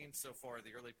kind of seen so far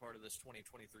the early part of this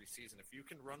 2023 season, if you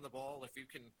can run the ball, if you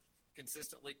can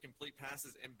consistently complete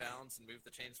passes inbounds and move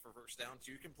the chains for first downs,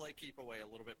 you can play keep away a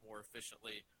little bit more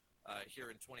efficiently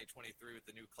here in 2023 with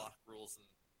the new clock rules and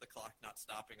the clock not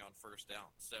stopping on first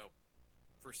down. So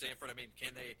for Samford, I mean,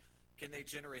 can they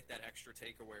generate that extra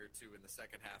takeaway or 2 in the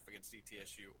second half against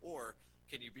ETSU, or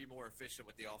can you be more efficient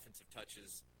with the offensive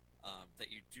touches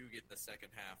that you do get in the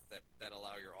second half that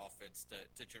allow your offense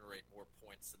to generate more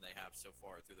points than they have so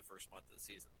far through the first month of the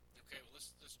season? Okay, well,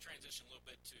 let's transition a little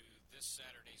bit to this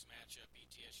Saturday's matchup,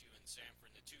 ETSU and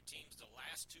Samford. The two teams, the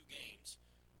last 2 games,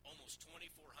 almost 2,400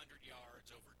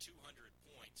 yards, over 200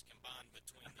 points combined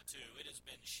between the two. It has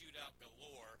been shootout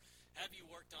galore. Have you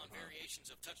worked on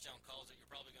variations of touchdown calls that you're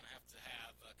probably going to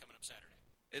have coming up Saturday?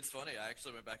 It's funny. I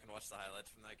actually went back and watched the highlights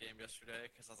from that game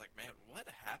yesterday because I was like, man, what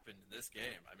happened in this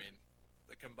game? I mean,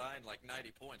 the combined 90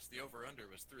 points. The over-under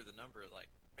was through the number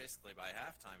basically by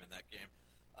halftime in that game.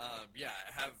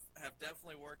 Have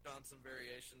definitely worked on some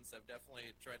variations. I've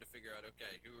definitely tried to figure out,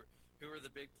 okay, who are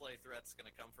the big play threats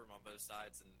going to come from on both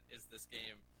sides, and is this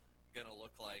game going to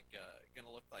look like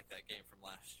that game from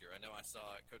last year? I know I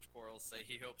saw Coach Quarles say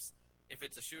he hopes if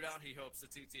it's a shootout, he hopes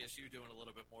it's ETSU doing a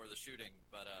little bit more of the shooting.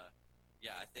 But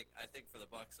I think for the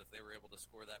Bucks, if they were able to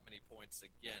score that many points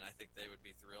again, I think they would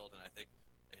be thrilled. And I think,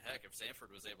 heck, if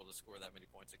Samford was able to score that many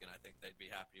points again, I think they'd be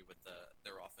happy with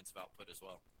their offensive output as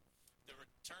well. The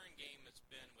return game has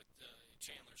been with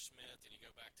Chandler Smith, and you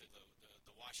go back to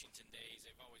the Washington days.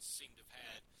 They've always seemed to have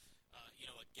had,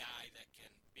 a guy that can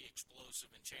be explosive,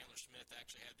 and Chandler Smith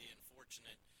actually had the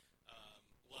unfortunate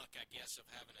luck, I guess, of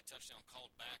having a touchdown called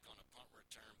back on a punt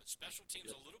return. But special teams,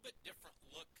 a little bit different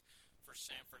look for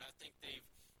Samford. I think they've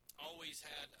always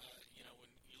had,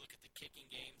 when you look at the kicking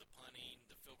game, the punting,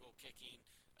 the field goal kicking,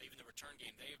 even the return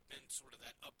game, they have been sort of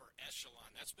that upper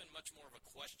echelon. That's been much more of a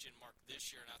question mark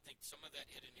this year, and I think some of that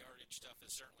hidden yardage stuff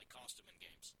has certainly cost them in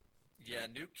games. Yeah,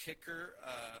 new kicker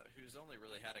who's only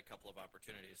really had a couple of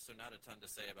opportunities, so not a ton to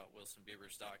say about Wilson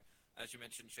Bieberstock. As you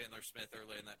mentioned, Chandler Smith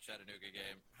early in that Chattanooga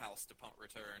game, housed a punt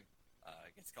return,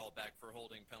 gets called back for a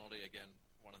holding penalty. Again,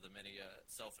 one of the many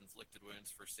self-inflicted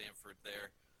wounds for Samford there.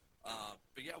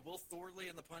 But yeah, Will Thorley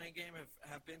in the punting game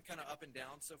have been kind of up and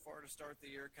down so far to start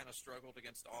the year, kind of struggled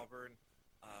against Auburn.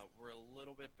 We're a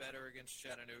little bit better against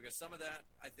Chattanooga. Some of that,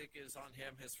 I think, is on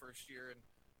him his first year, and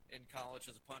in college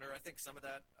as a punter. I think some of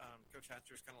that Coach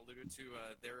Hatcher's kind of alluded to.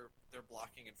 Their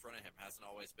blocking in front of him hasn't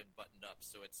always been buttoned up,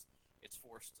 so it's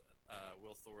forced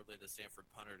Will Thorley, the Samford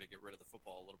punter, to get rid of the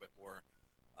football a little bit more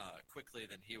quickly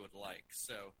than he would like.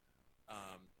 So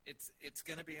it's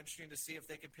going to be interesting to see if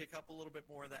they can pick up a little bit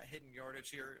more of that hidden yardage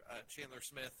here. Chandler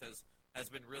Smith has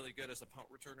been really good as a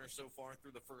punt returner so far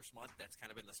through the first month. That's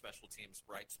kind of been the special teams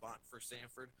bright spot for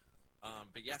Samford.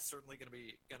 But yes, certainly going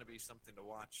to be something to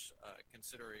watch,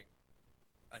 considering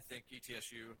I think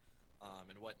ETSU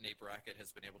and what Nate Brackett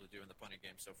has been able to do in the punting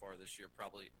game so far this year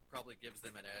probably gives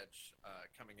them an edge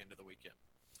coming into the weekend.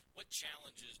 What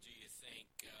challenges do you think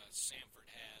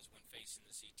Samford has when facing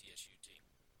this ETSU team?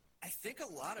 I think a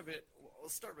lot of it,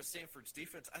 we'll start with Samford's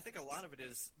defense. I think a lot of it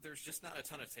is there's just not a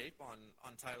ton of tape on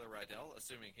Tyler Rydell,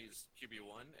 assuming he's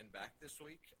QB1 and back this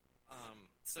week.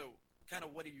 So kind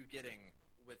of what are you getting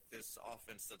with this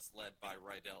offense that's led by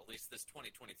Rydell, at least this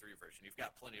 2023 version? You've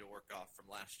got plenty to work off from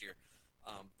last year.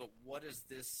 But what does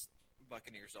this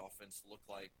Buccaneers offense look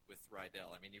like with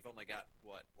Rydell? I mean, you've only got,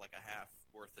 like a half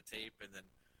worth of tape, and then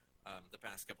the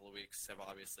past couple of weeks have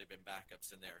obviously been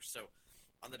backups in there. So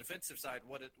on the defensive side,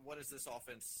 what does this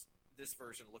offense, this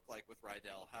version, look like with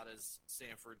Rydell? How does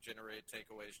Samford generate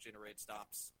takeaways, generate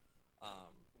stops,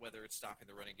 whether it's stopping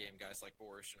the running game, guys like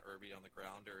Borish and Irby on the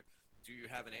ground, or do you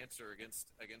have an answer against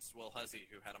Will Huzzy,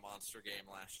 who had a monster game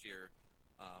last year,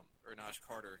 or Naj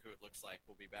Carter, who it looks like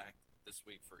will be back this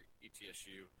week for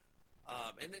ETSU?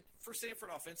 And then for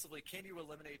Samford offensively, can you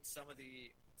eliminate some of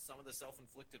the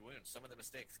self-inflicted wounds, some of the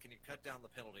mistakes? Can you cut down the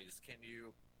penalties? Can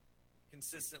you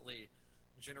consistently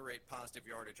generate positive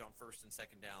yardage on first and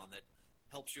second down that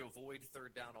helps you avoid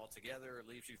third down altogether or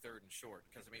leaves you third and short?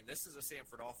 Because, I mean, this is a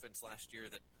Samford offense last year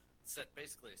that set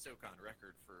basically a SoCon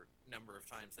record for number of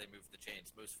times they moved the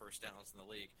chains, most first downs in the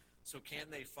league. So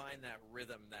can they find that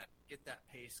rhythm, get that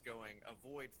pace going,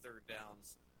 avoid third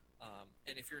downs?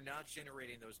 And if you're not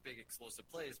generating those big explosive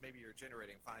plays, maybe you're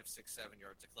generating 5, 6, 7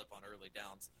 yards a clip on early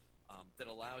downs that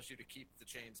allows you to keep the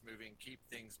chains moving, keep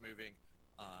things moving,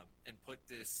 and put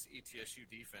this ETSU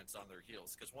defense on their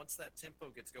heels. Because once that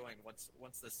tempo gets going, once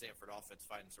the Samford offense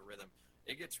finds a rhythm,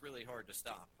 it gets really hard to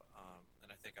stop. And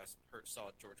I think I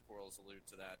saw George Quarles allude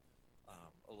to that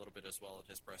a little bit as well at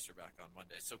his presser back on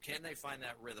Monday. So can they find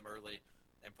that rhythm early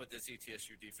and put this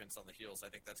ETSU defense on the heels?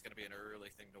 I think that's going to be an early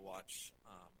thing to watch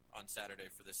on Saturday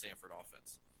for the Samford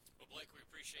offense. Well, Blake, we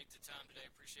appreciate the time today,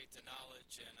 appreciate the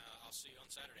knowledge, and I'll see you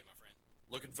on Saturday, my friend.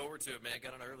 Looking forward to it, man.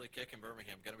 Got an early kick in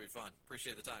Birmingham. Going to be fun.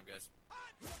 Appreciate the time, guys.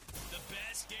 The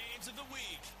best games of the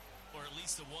week, or at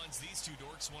least the ones these two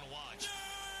dorks want to watch.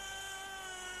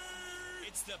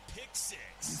 It's the Pick Six.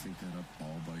 You think that up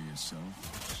all by yourself?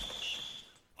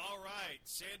 All right,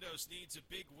 Sandos needs a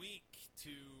big week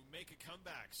to make a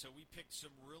comeback, so we picked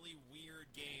some really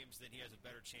weird games that he has a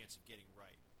better chance of getting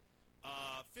right.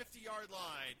 50-yard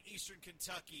line, Eastern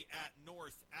Kentucky at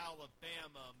North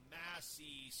Alabama.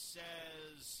 Massey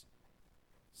says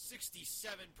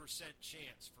 67%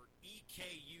 chance for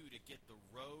EKU to get the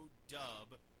road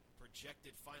dub.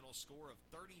 Projected final score of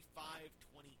 35-28.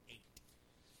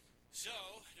 So,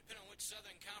 depending on which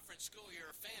Southern Conference school you're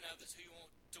a fan of, is who you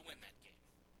want to win that game.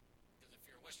 Because if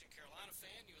you're a Western Carolina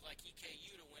fan, you would like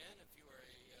EKU to win. If you are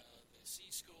the C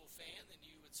school fan, then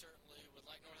you would certainly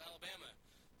like North Alabama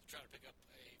to try to pick up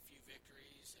a few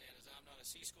victories. And as I'm not a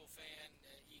C school fan,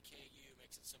 EKU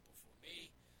makes it simple for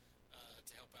me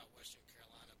to help out Western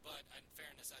Carolina. But in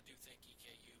fairness, I do think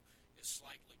EKU is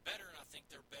slightly better, and I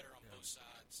think they're better on both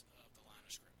sides of the line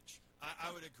of scrimmage.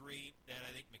 I would agree that I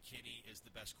think McKinney is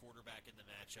the best quarterback in the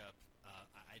matchup.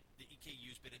 The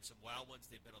EKU's been in some wild ones.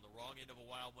 They've been on the wrong end of a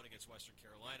wild one against Western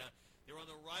Carolina. They were on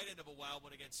the right end of a wild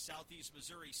one against Southeast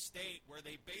Missouri State, where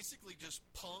they basically just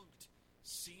punked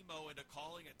SEMO into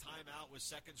calling a timeout with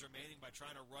seconds remaining by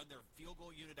trying to run their field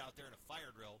goal unit out there in a fire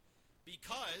drill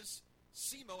because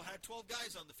SEMO had 12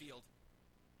 guys on the field.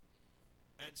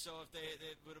 And so if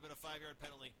it would have been a 5-yard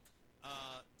penalty.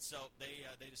 So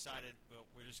they decided, well,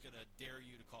 we're just going to dare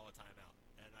you to call a timeout.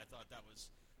 And I thought that was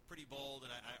pretty bold, and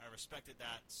I respected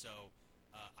that. So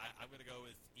I'm going to go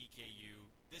with EKU.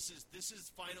 This is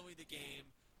finally the game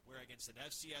where against an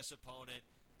FCS opponent,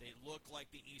 they look like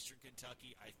the Eastern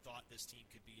Kentucky I thought this team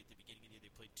could be at the beginning of the year.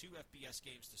 They played 2 FBS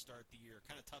games to start the year.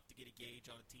 Kind of tough to get a gauge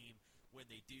on a team when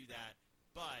they do that.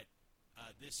 But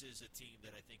this is a team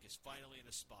that I think is finally in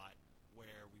a spot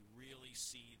where we really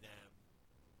see them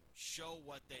show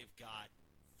what they've got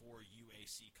for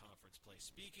UAC conference play.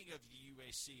 Speaking of the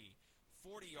UAC,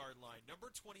 40-yard line, number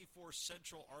 24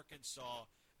 Central Arkansas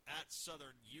at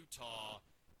Southern Utah.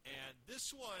 And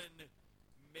this one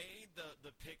made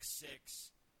the pick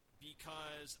six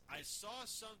because I saw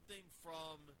something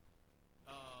from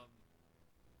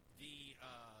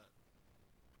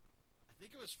I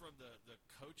think it was from the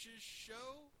coaches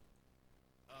show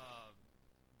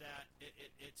that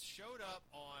it showed up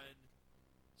on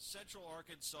Central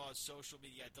Arkansas social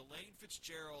media. Delane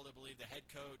Fitzgerald, I believe, the head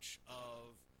coach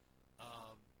of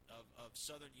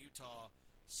Southern Utah,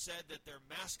 said that their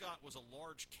mascot was a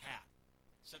large cat.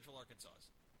 Central Arkansas.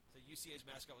 So UCA's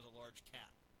mascot was a large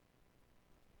cat.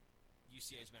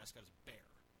 UCA's mascot is a bear.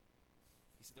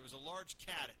 He said there was a large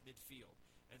cat at midfield.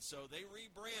 And so they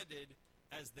rebranded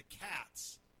as the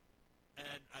Cats.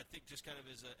 And I think just kind of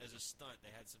as a stunt,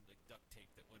 they had some duct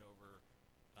tape that went over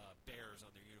bears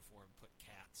on their uniform, put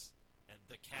cats, and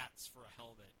the Cats for a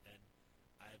helmet. And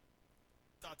I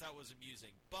thought that was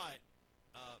amusing. But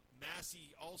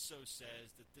Massey also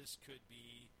says that this could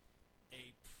be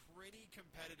a pretty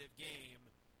competitive game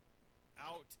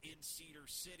out in Cedar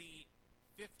City.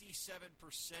 57%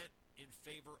 in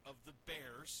favor of the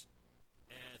Bears,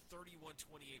 and 31-28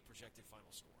 projected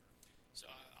final score. So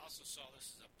I also saw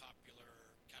this as a popular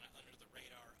kind of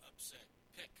under-the-radar upset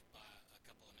pick by a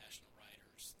couple of national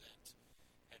writers that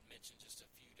had mentioned just a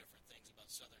few different things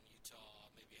about Southern Utah,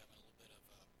 maybe having a little bit of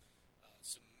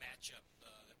some matchup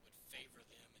that would favor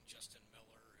them, and Justin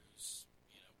Miller, who's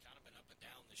kind of been up and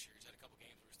down this year. He's had a couple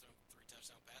games where he's thrown 3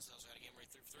 touchdown passes. Also had a game where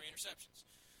he threw 3 interceptions.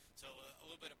 So a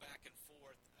little bit of back and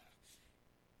forth.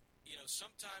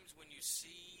 Sometimes when you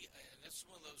see, and that's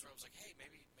one of those where I was like, hey,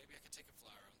 maybe I could take a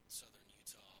flyer on Southern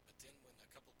Utah. But then when a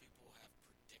couple people have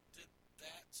predicted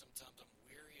that, sometimes I'm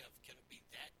weary of, can it be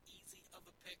that easy of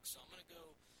a pick? So I'm going to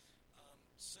go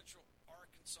Central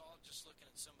Arkansas, just looking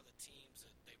at some of the teams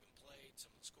that they've been played,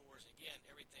 some of the scores. And again,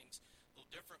 everything's a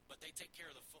little different, but they take care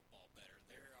of the football better.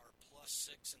 They are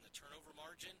 +6 in the turnover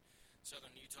margin.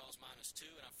 Southern Utah's -2,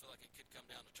 and I feel like it could come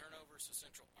down to turnovers. So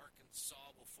Central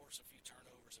Arkansas will force a few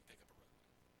turnovers and pick up a road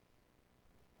win.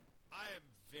 I am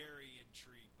very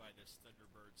intrigued by this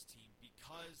Thunderbirds team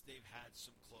because they've had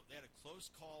they had a close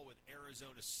call with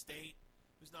Arizona State,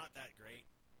 who's not that great.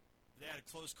 They had a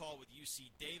close call with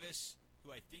UC Davis,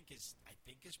 who I think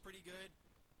is pretty good.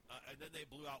 And then they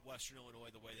blew out Western Illinois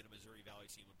the way that a Missouri Valley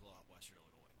team would blow out Western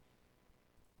Illinois.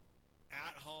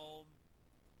 At home,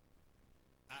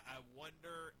 I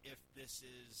wonder if this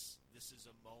is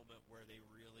a moment where they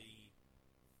really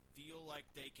feel like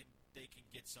they can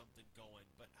get something going,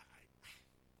 but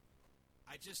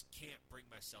I just can't bring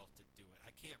myself to do it.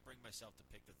 I can't bring myself to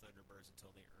pick the Thunderbirds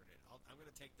until they earn it. I'm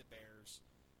going to take the Bears,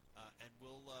 and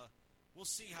we'll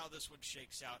see how this one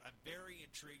shakes out. I'm very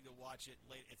intrigued to watch it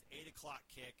late. It's 8:00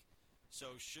 kick,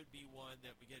 so should be one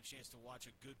that we get a chance to watch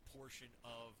a good portion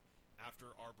of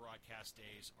after our broadcast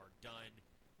days are done.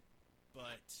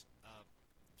 But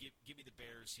give me the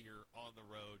Bears here on the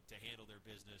road to handle their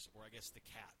business, or I guess the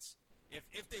Cats.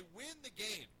 If they win the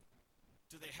game,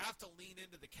 do they have to lean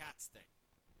into the Cats thing?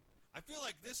 I feel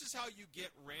like this is how you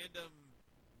get random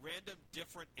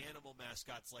different animal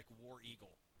mascots like War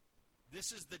Eagle.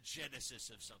 This is the genesis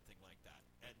of something like that.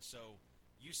 And so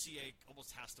UCA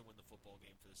almost has to win the football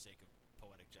game for the sake of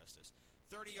poetic justice.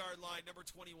 30-yard line, number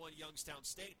 21, Youngstown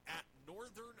State at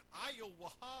Northern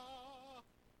Iowa.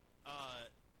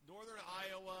 Northern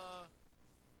Iowa,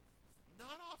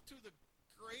 not off to the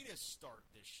greatest start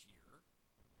this year,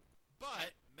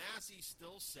 but Massey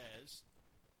still says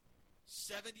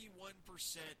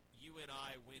 71%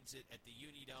 UNI wins it at the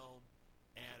Unidome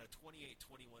and a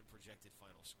 28-21 projected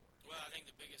final score. Well, I think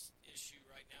the biggest issue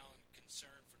right now and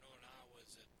concern for Northern Iowa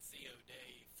is that Theo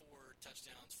Day, 4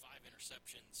 touchdowns, 5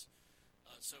 interceptions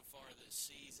so far this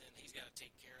season. He's got to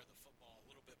take care of the football a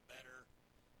little bit better,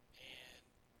 and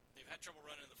they've had trouble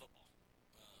running the football.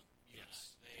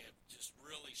 Yes. They have just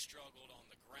really struggled on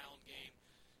the ground game.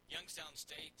 Youngstown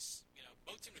State's,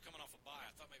 both teams are coming off a bye.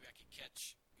 I thought maybe I could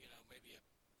catch, maybe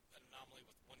an anomaly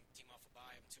with one team off a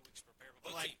bye and 2 weeks to prepare.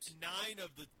 But both teams. 9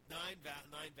 of the 9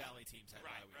 Valley teams had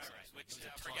bye weeks. Right. Which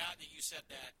I forgot that you said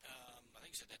that. I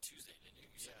think you said that Tuesday, didn't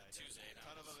you? You said that Tuesday. A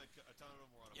ton of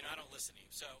them were on a I don't listen to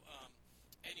you. So,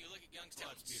 and you look at Youngstown.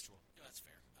 Well, that's mutual. That's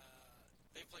fair.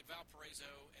 They played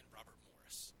Valparaiso and Robert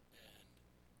Morris.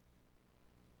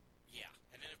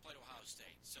 And then they played Ohio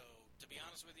State. So, to be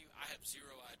honest with you, I have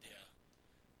zero idea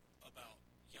about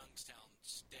Youngstown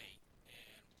State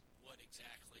and what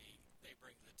exactly they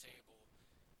bring to the table.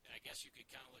 And I guess you could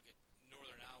kind of look at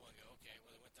Northern Iowa and go, okay,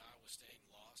 well, they went to Iowa State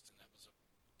and lost, and that was a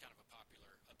kind of a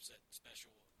popular upset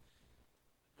special.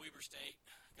 Weber State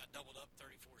got doubled up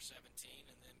 34-17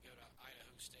 and then go to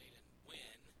Idaho State and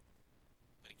win.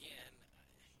 But again,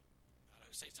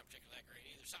 Idaho State's not particularly that great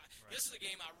either. So This is a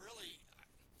game I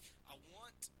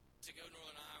want to go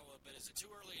Northern Iowa, but is it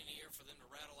too early in the year for them to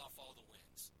rattle off all the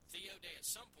wins? Theo Day, at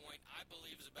some point, I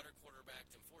believe is a better quarterback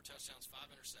than 4 touchdowns,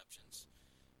 5 interceptions.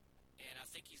 And I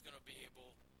think he's going to be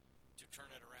able to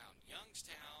turn it around.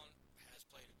 Youngstown has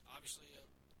played, obviously, a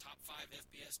top 5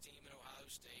 FBS team at Ohio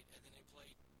State, and then they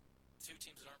played 2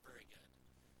 teams that aren't very good.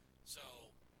 So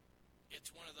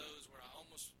it's one of those where I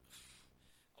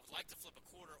would like to flip a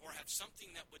quarter or have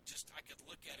something that would just, I could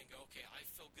look at and go, okay, I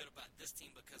feel good about this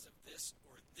team because of this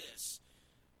or this.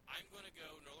 I'm going to go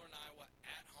Northern Iowa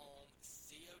at home.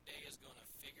 Theo Day is going to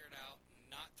figure it out,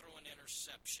 not throw an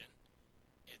interception,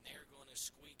 and they're going to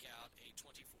squeak out a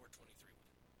 24-23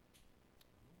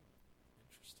 win.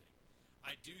 Interesting.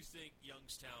 I do think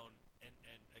Youngstown, and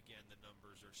again, the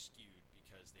numbers are skewed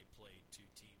because they played 2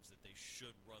 teams that they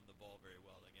should run the ball very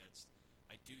well against.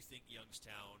 I do think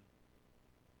Youngstown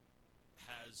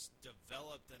has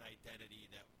developed an identity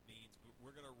that means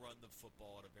we're going to run the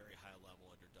football at a very high level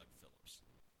under Doug Phillips.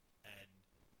 And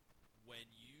when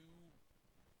you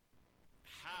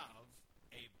have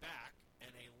a back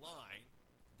and a line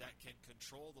that can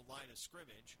control the line of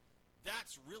scrimmage,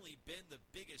 that's really been the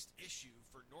biggest issue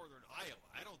for Northern Iowa.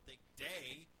 I don't think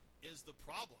Day is the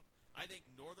problem. I think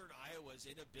Northern Iowa's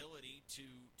inability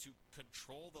to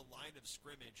control the line of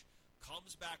scrimmage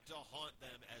comes back to haunt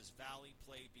them as Valley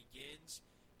play begins,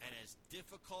 and as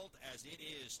difficult as it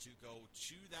is to go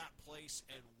to that place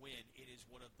and win, it is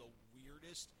one of the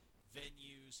weirdest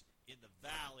venues in the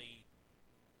Valley.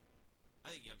 I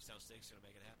think Youngstown State's going to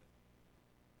make it happen.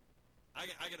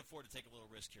 I can afford to take a little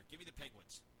risk here. Give me the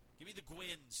Penguins. Give me the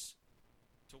Gwins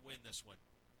to win this one.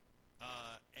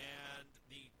 And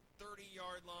the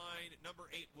 30-yard line, number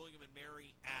 8, William and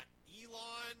Mary at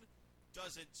Elon.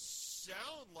 Doesn't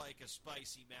sound like a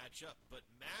spicy matchup, but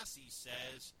Massey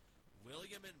says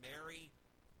William and Mary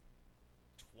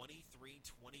 23-21,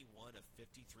 a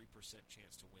 53%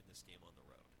 chance to win this game on the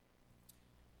road.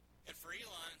 And for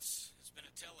Elon, it's been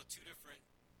a tale of 2 different,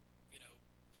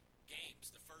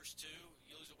 games. The first 2,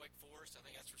 you lose at Wake Forest. I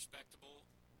think that's respectable.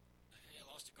 They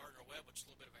lost to Gardner Webb, which is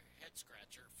a little bit of a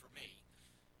head-scratcher for me.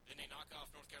 Then they knock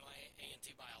off North Carolina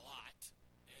A&T by a lot.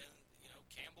 And,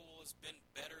 Campbell has been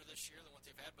better this year than what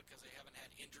they've had because they haven't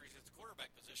had injuries at the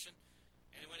quarterback position,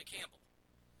 and they went to Campbell.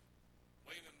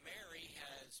 William and Mary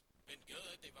has been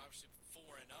good. They've obviously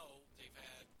 4-0. They've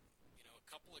had, a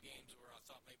couple of games where I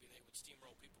thought maybe they would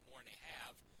steamroll people more, and they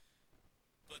have.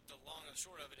 But the long and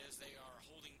short of it is they are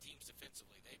holding teams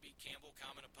defensively. They beat Campbell,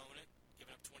 common opponent,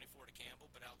 giving up 24 to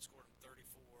Campbell, but outscored them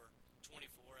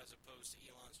 34-24 as opposed to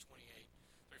Elon's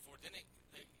 28-34. Then they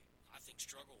I think,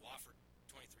 struggle. Wofford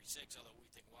 23-6, although we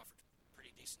think Wofford's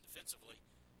pretty decent defensively.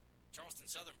 Charleston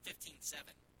Southern 15-7.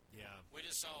 Yeah. We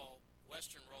just saw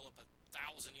Western roll up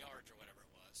 1,000 yards or whatever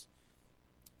it was.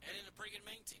 And in a pretty good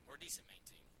Maine team, or decent Maine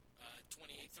team,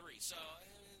 28-3. So,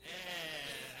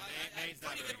 Maine's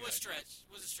not pretty very good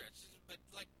was a stretch. But,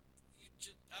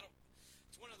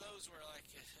 it's one of those where,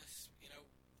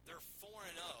 they're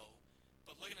 4-0,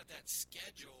 but looking at that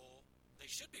schedule, they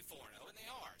should be 4-0, and they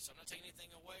are. So I'm not taking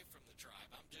anything away from the Tribe.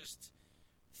 I'm just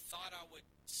thought I would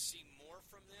see more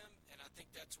from them, and I think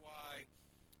that's why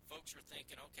folks are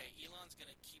thinking, okay, Elon's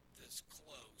going to keep this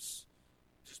close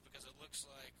just because it looks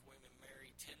like William and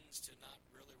Mary tends to not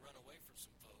really run away from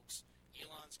some folks.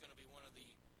 Elon's going to be one of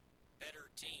the better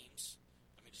teams.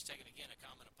 I mean, just take it again, a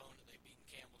common opponent. They've beaten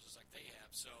Campbell just like they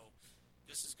have. So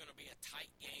this is going to be a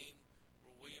tight game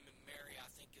where William and Mary, I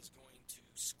think, is going to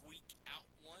squeak out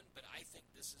one, but I think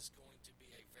this is going to be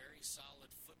a very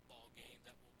solid football game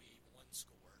that will be one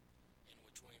score in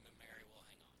which William and Mary will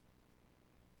hang on.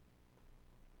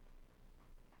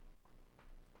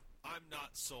 I'm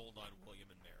not sold on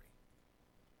William and Mary.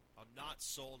 I'm not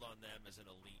sold on them as an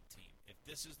elite team. If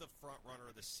this is the front runner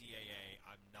of the CAA,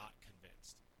 I'm not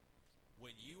convinced.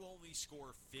 When you only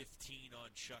score 15 on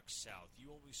Chuck South,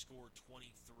 you only score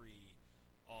 23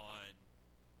 on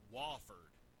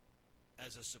Wofford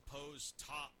as a supposed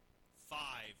top 5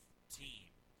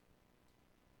 team,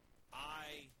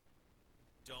 I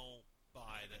don't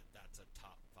buy that that's a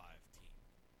top 5 team.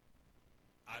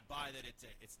 I buy that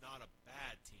it's not a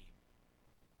bad team,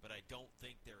 but I don't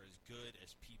think they're as good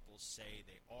as people say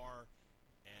they are.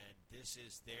 And this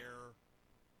is their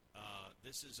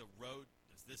this is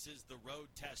the road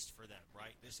test for them,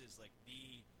 right? This is like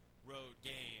the road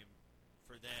game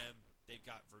for them. They've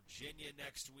got Virginia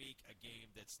next week, a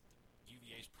game that's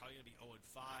UVA's probably going to be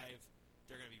 0-5.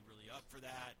 They're going to be really up for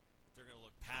that. They're going to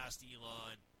look past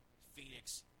Elon.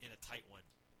 Phoenix in a tight one.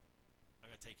 I'm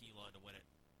going to take Elon to win it.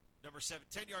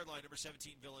 10-yard line, number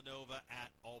 17, Villanova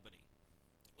at Albany.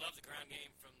 Love the ground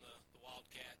game from the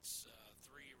Wildcats.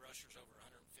 3 rushers over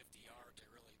 150 yards.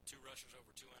 2 rushers over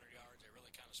 200 yards. They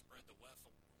really kind of spread the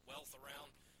wealth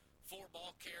around 4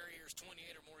 ball carriers, 28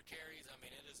 or more carries. I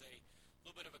mean, it is a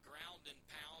little bit of a ground and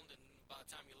pound, and by the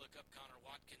time you look up, Connor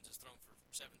Watkins is thrown for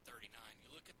 739.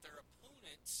 You look at their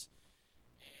opponents,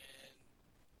 and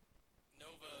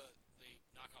Nova, they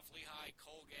knock off Lehigh,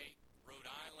 Colgate, Rhode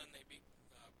Island, they beat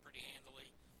pretty handily.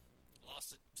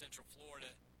 Lost at Central Florida.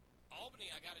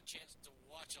 Albany, I got a chance to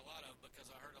watch a lot of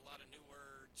because I heard a lot of new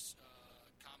words,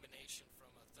 combination from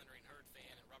a Thundering Herd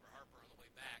fan and Robert Harper on the way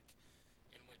back,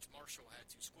 in which Marshall had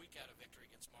to squeak out a victory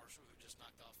against Marshall, who just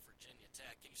knocked off Virginia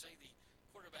Tech. Can you say the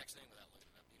quarterback's name without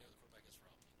looking it up? You know who the quarterback is for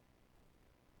Albany?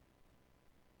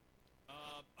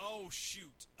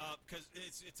 Because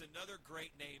it's another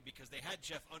great name because they had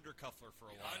Jeff Undercuffler for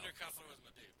a while. Undercuffler was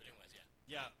my dude, but anyways, yeah.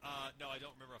 Yeah, no, I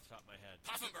don't remember off the top of my head.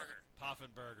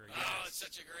 Poffenberger, yes. Oh, it's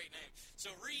such a great name. So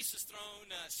Reese has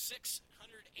thrown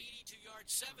 682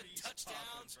 yards, 7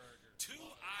 touchdowns, 2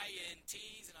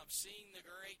 INTs, and I'm seeing the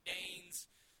Great Danes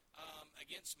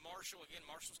against Marshall. Again,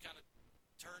 Marshall's kind of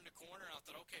turned the corner, and I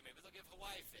thought, okay, maybe they'll give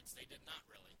Hawaii fits. They did not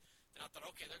really. Then I thought,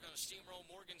 okay, they're going to steamroll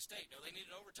Morgan State. No, they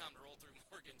needed overtime to roll through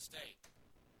Morgan State.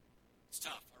 It's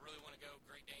tough. I really want to go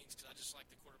Great Danes because I just like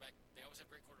the quarterback. They always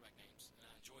have great quarterback names, and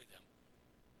I enjoy them.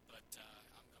 But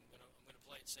I'm going to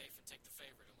play it safe and take the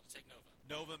favorite. I'm going to take Nova.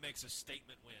 Nova makes a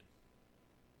statement win.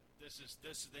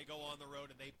 They go on the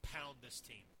road and they pound this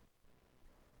team.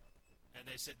 And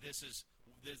they said this is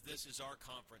our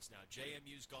conference now.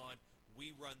 JMU's gone.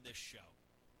 We run this show.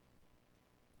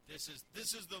 This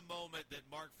is the moment that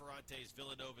Mark Ferrante's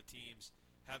Villanova teams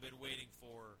have been waiting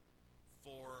for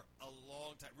a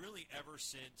long time, really ever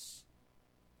since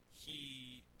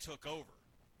he took over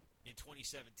in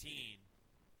 2017.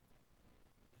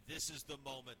 This is the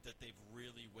moment that they've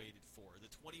really waited for. The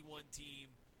 21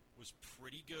 team was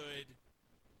pretty good,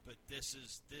 but this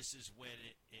is when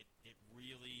it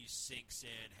really sinks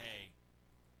in. Hey,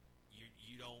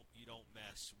 you don't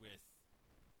mess with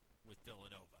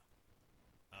Villanova.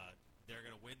 They're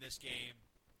going to win this game.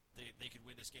 They could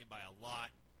win this game by a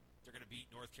lot. They're going to beat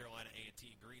North Carolina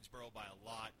A&T in Greensboro by a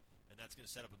lot, and that's going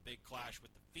to set up a big clash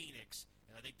with the Phoenix,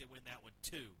 and I think they win that one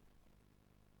too.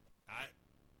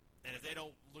 And if they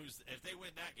don't lose, if they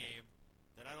win that game,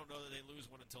 then I don't know that they lose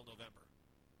one until November.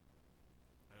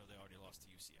 I know they already lost to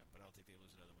UCF, but I don't think they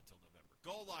lose another one until November.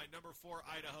 Goal line, number 4,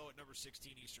 Idaho at number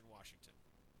 16, Eastern Washington.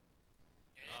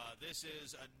 This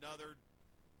is another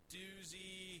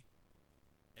doozy,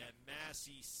 and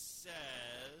Massey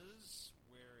says,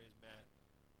 where is Matt?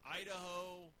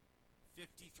 Idaho,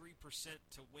 53%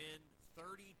 to win,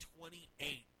 30-28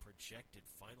 projected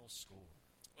final score.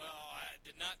 Well, I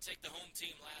did not take the home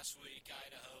team last week,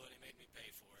 Idaho, and they made me pay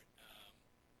for it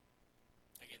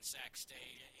against Sac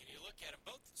State. And you look at them,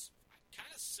 both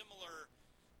kind of similar.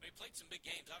 They played some big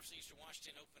games. Obviously, Eastern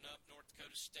Washington opened up. North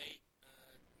Dakota State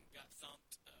got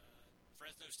thumped.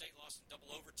 Fresno State lost in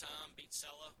double overtime, beat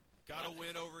Sella. Got a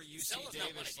win over UC Sella's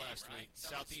Davis game, last right? week.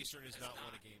 Southeastern has not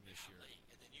won a game this year.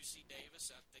 And then UC Davis,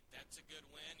 I think that's a good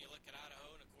win. You look at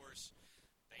Idaho, and, of course,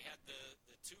 they had the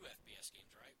 2 FBS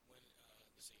games, right?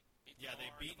 When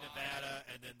they beat Nevada,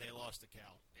 and then they lost to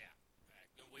Cal. Yeah.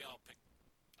 We all picked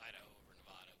Idaho over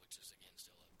Nevada, which is, again,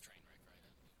 still a train wreck, right?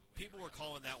 People were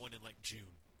calling that one in, like, June.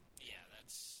 Yeah,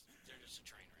 they're just a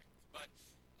train wreck. But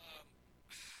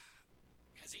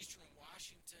has Eastern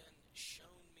Washington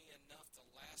shown me enough the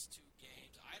last 2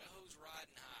 games? Idaho's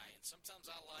riding high, and sometimes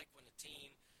I like when a team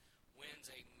wins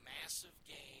a massive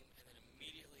game and then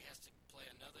immediately has to play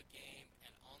another game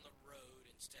and on the road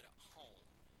instead of home.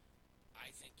 I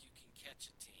think you can catch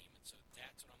a team, and so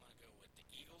that's what I'm going to go with. The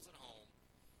Eagles at home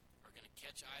are going to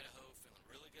catch Idaho feeling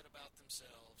really good about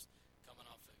themselves, coming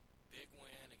off a big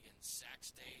win against Sac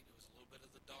State. It was a little bit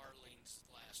of the darlings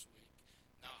last week.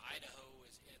 Now Idaho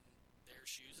is in their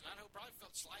shoes, and Idaho probably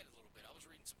felt slighted a little bit. I was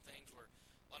reading some things where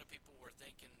a lot of people were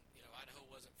thinking, Idaho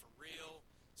wasn't for real.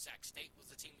 Sac State was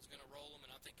the team that was going to roll them,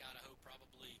 and I think Idaho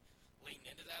probably leaned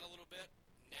into that a little bit.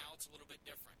 Now it's a little bit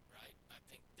different, right? I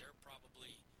think they're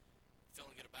probably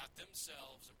feeling good about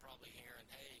themselves and probably hearing,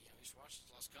 hey, East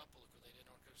Washington's lost a couple. Look what they did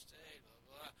in North Dakota State, blah,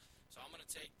 blah, blah. So I'm going to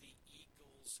take the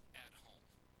Eagles at home.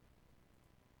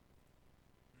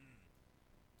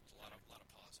 There's a lot of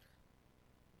pause there.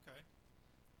 Okay.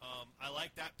 I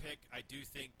like that pick. I do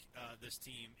think this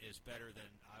team is better than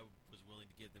I was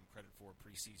willing to give them credit for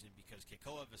preseason because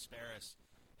Kekoa Vesperis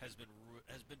has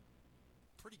been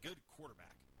pretty good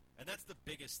quarterback. And that's the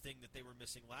biggest thing that they were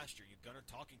missing last year. Gunnar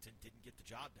Talkington didn't get the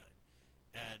job done.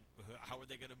 And how are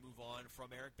they going to move on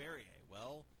from Eric Barrier?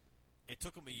 Well, it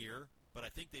took them a year, but I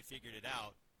think they figured it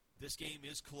out. This game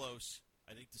is close.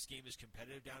 I think this game is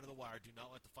competitive down to the wire. Do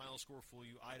not let the final score fool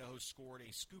you. Idaho scored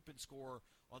a scoop and score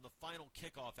on the final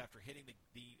kickoff after hitting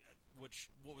the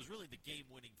what was really the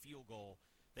game-winning field goal,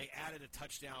 they added a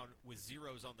touchdown with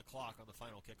zeros on the clock on the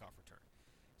final kickoff return.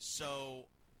 So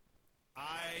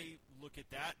I look at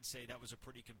that and say that was a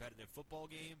pretty competitive football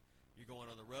game. You're going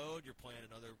on the road. You're playing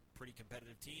another pretty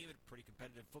competitive team, a pretty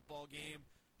competitive football game.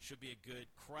 Should be a good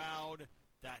crowd.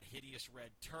 That hideous red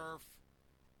turf.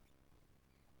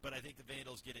 But I think the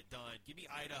Vandals get it done. Give me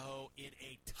Idaho in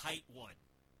a tight one.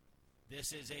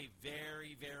 This is a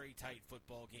very, very tight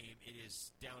football game. It is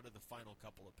down to the final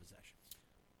couple of possessions.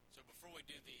 So before we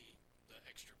do the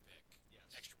extra pick,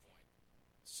 extra point,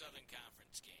 Southern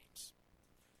Conference games.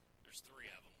 There's three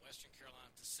of them. Western Carolina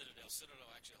to Citadel.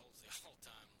 Citadel actually holds the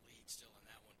all-time lead still in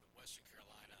that one, but Western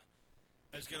Carolina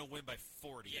is going to win by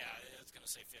 40. Yeah, it's going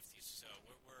to say 50, so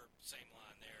we're same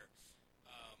line there.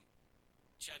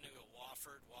 Chattanooga,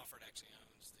 Wofford. Wofford actually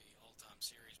owns the all-time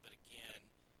series, but again,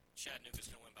 Chattanooga's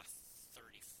going to win by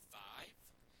 35.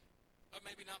 Or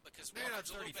maybe not, because maybe not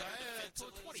Wofford's 35.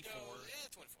 A little better 24. Yeah,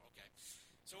 24. Okay.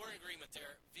 So we're in agreement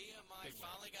there. VMI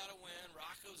finally got a win.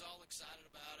 Rocco's all excited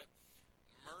about it.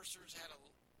 Mercer's had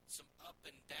some up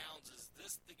and downs. Is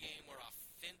this the game where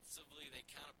offensively they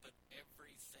kind of put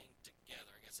everything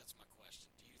together? I guess that's my question.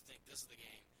 Do you think this is the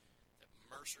game that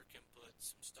Mercer can put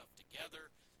some stuff together?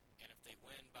 And if they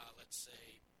win by, let's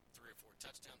say, 3 or 4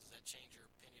 touchdowns, does that change your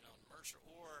opinion on Mercer?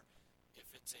 Or if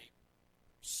it's a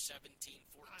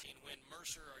 17-14 win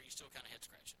Mercer, are you still kind of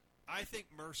head-scratching? I think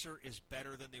Mercer is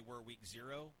better than they were week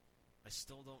 0. I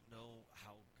still don't know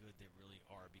how good they really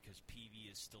are because PV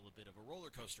is still a bit of a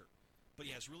roller coaster. But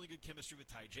he has really good chemistry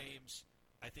with Ty James.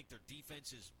 I think their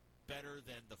defense is better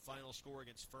than the final score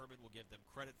against Furman will give them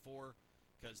credit for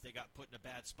because they got put in a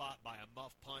bad spot by a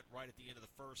muff punt right at the end of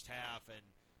the first half, and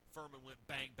Furman went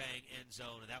bang, bang, end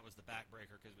zone, and that was the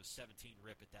backbreaker because it was 17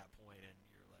 rip at that point, and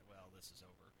you're like, well, this is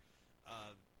over.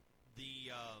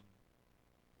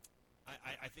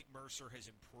 I think Mercer has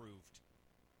improved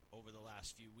over the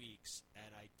last few weeks,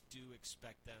 and I do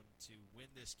expect them to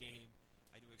win this game.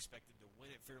 I do expect them to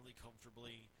win it fairly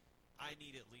comfortably. I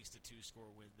need at least a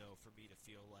 2-score win, though, for me to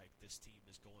feel like this team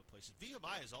is going places.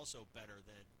 VMI is also better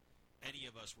than any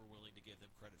of us were willing to give them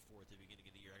credit for at the beginning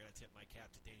of the year. I got to tip my cap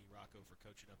to Danny Rocco for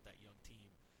coaching up that young team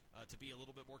to be a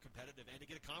little bit more competitive and to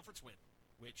get a conference win,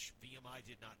 which VMI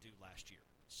did not do last year.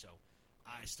 So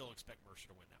I still expect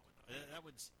Mercer to win that one. That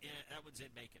one's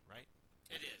in Macon, right?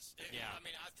 It is. Yeah. I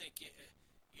mean, I think, it'd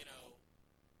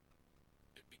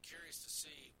be curious to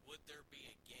see, would there be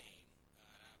a game,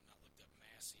 I've not looked up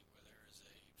Massey, where there is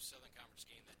a Southern Conference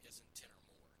game that isn't 10 or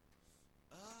more?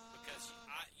 Because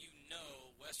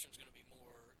Western's going to be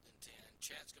more than 10.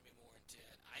 Chat's going to be more than 10.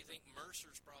 I think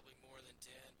Mercer's probably more than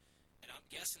 10. And I'm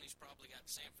guessing he's probably got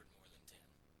Samford more than 10.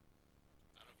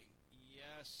 I don't know if you...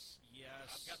 Yes.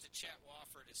 I've got the Chat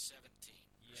Wofford as 17.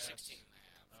 Yes. 16 and a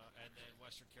half. And then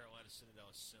Western Carolina Citadel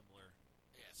is similar.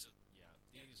 Yeah, so... Yeah,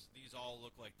 these all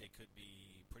look like they could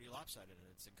be pretty lopsided, and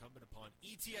it's incumbent upon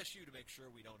ETSU to make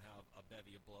sure we don't have a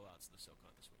bevy of blowouts in the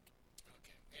SoCon this week.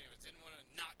 Okay. Anyways, didn't want to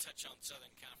not touch on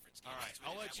Southern Conference games. All right,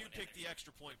 I'll let you pick the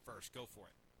extra point first. Go for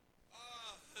it.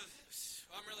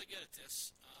 I'm really good at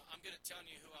this. I'm good at telling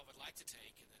you who I would like to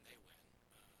take, and then they win.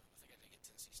 I think I did get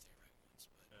Tennessee State right once.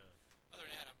 But other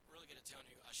than that, I'm really good at telling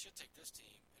you I should take this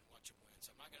team and watch them win.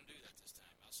 So I'm not going to do that this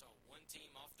time. I saw one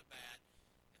team off the bat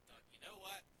and thought, you know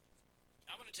what?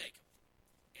 I'm going to take them.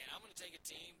 And I'm going to take a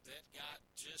team that got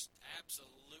just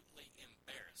absolutely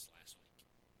embarrassed last week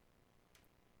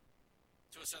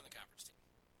to a Southern Conference team.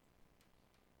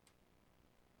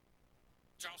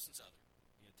 Charleston Southern.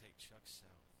 You're going to take Chuck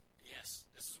South. Yes.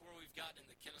 This is where we've gotten in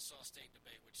the Kennesaw State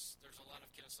debate, which there's a lot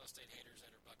of Kennesaw State haters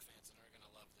that are Buck fans and are going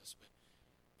to love this. But,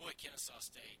 boy, Kennesaw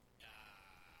State,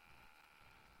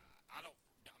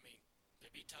 they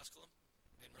beat Tusculum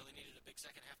and really needed a big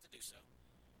second half to do so.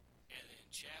 And then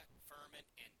Chat, Furman,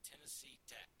 and Tennessee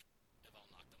Tech have all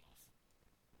knocked them off.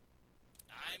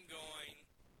 I'm going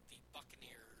the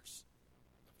Buccaneers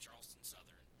of Charleston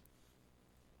Southern,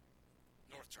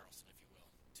 North Charleston, if you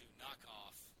will, to knock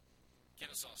off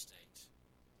Kennesaw State.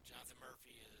 Jonathan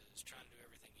Murphy is trying to do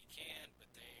everything he can, but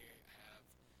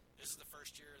this is the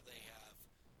first year they have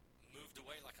moved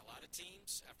away like a lot of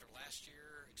teams after last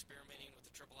year experimenting with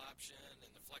the triple option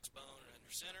and the flex bone and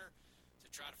under center to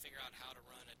try to figure out how to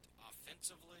run it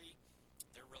offensively.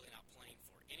 They're really not playing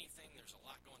for anything. There's a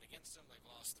lot going against them. They've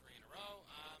lost 3 in a row.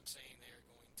 I'm saying they're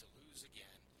going to lose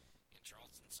again, and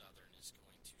Charleston Southern is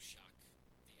going to shock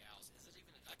the Owls. Is it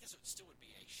even? I guess it still would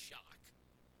be a shock.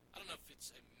 I don't know if it's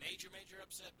a major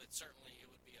upset, but certainly it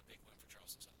would be a big win for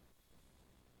Charleston Southern.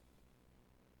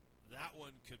 That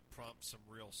one could prompt some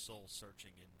real soul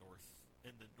searching in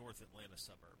the North Atlanta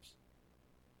suburbs.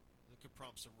 The could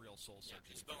prompt some real soul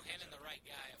searching. Is Bohannon the right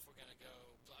guy if we're going to go?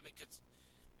 I mean,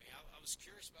 I was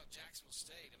curious about Jacksonville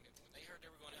State. I mean, when they heard they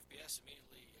were going to FBS,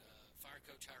 immediately fire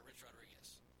coach hired Rich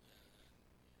Rodriguez.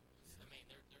 I mean,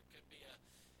 there could be a,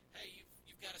 hey,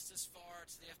 you've got us this far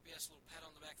to the FBS, a little pat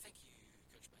on the back. Thank you,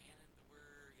 Coach Bohannon, but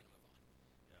we're going to move on.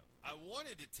 Yeah. I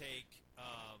wanted to take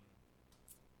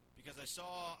because I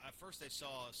saw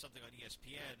something on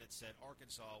ESPN that said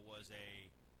Arkansas was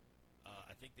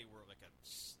I think they were like a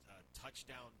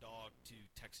touchdown dog to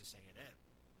Texas A&M,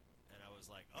 and I was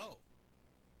like, oh,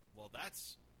 well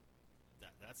that's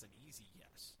an easy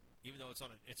yes. Even though it's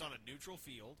on a neutral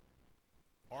field,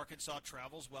 Arkansas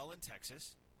travels well in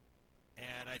Texas,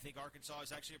 and I think Arkansas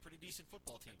is actually a pretty decent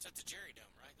football team. It's at the Jerry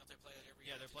Dome, right? Don't they play that every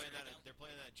year? Yeah, they're playing that. They're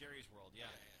playing that at Jerry's World. Yeah.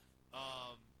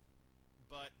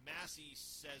 But Massey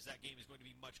says that game is going to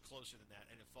be much closer than that,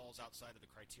 and it falls outside of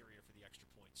the criteria for the extra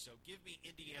points. So give me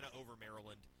Indiana over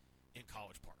Maryland in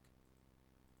College Park.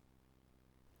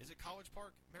 Is it College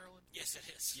Park, Maryland? Yes, it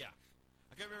is. Yeah.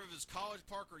 I can't remember if it was College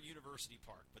Park or University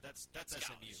Park, but that's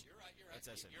SMU. You're right. That's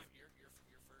SMU. Your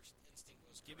first instinct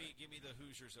was Give correct. me the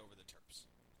Hoosiers over the Terps.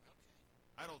 Okay.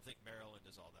 I don't think Maryland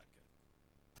is all that good.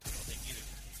 I don't think either.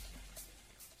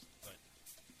 But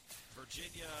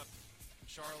Virginia,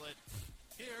 Charlotte,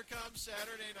 here comes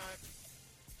Saturday night.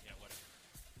 Yeah, whatever.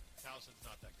 Towson's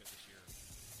not that good this year.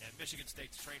 And Michigan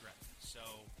State's a train wreck. So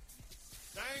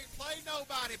they ain't played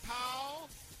nobody, pal.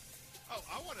 Oh,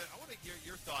 I want to hear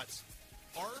your thoughts.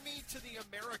 Army to the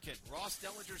American. Ross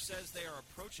Dellinger says they are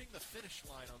approaching the finish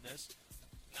line on this.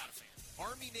 Not a fan.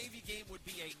 Army-Navy game would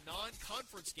be a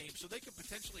non-conference game, so they could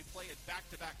potentially play it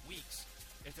back-to-back weeks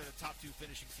if they're the top two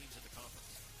finishing teams in the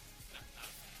conference. Not a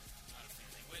fan. Not a fan.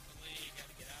 They win the league,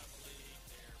 got to get out of the league.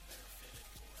 They're better fitted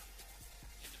for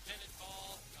independent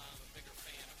ball. I'm a bigger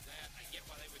fan of that. I get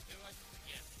why they would do it.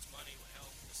 Again, it's money, will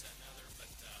help, this, that, and other, but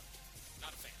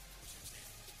not a fan.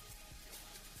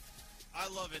 I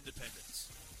love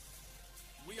independence.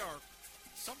 We are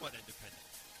somewhat independent.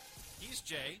 He's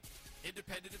Jay,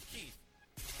 independent of Keith.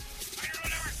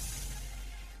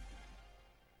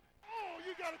 Oh,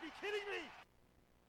 you gotta be kidding me!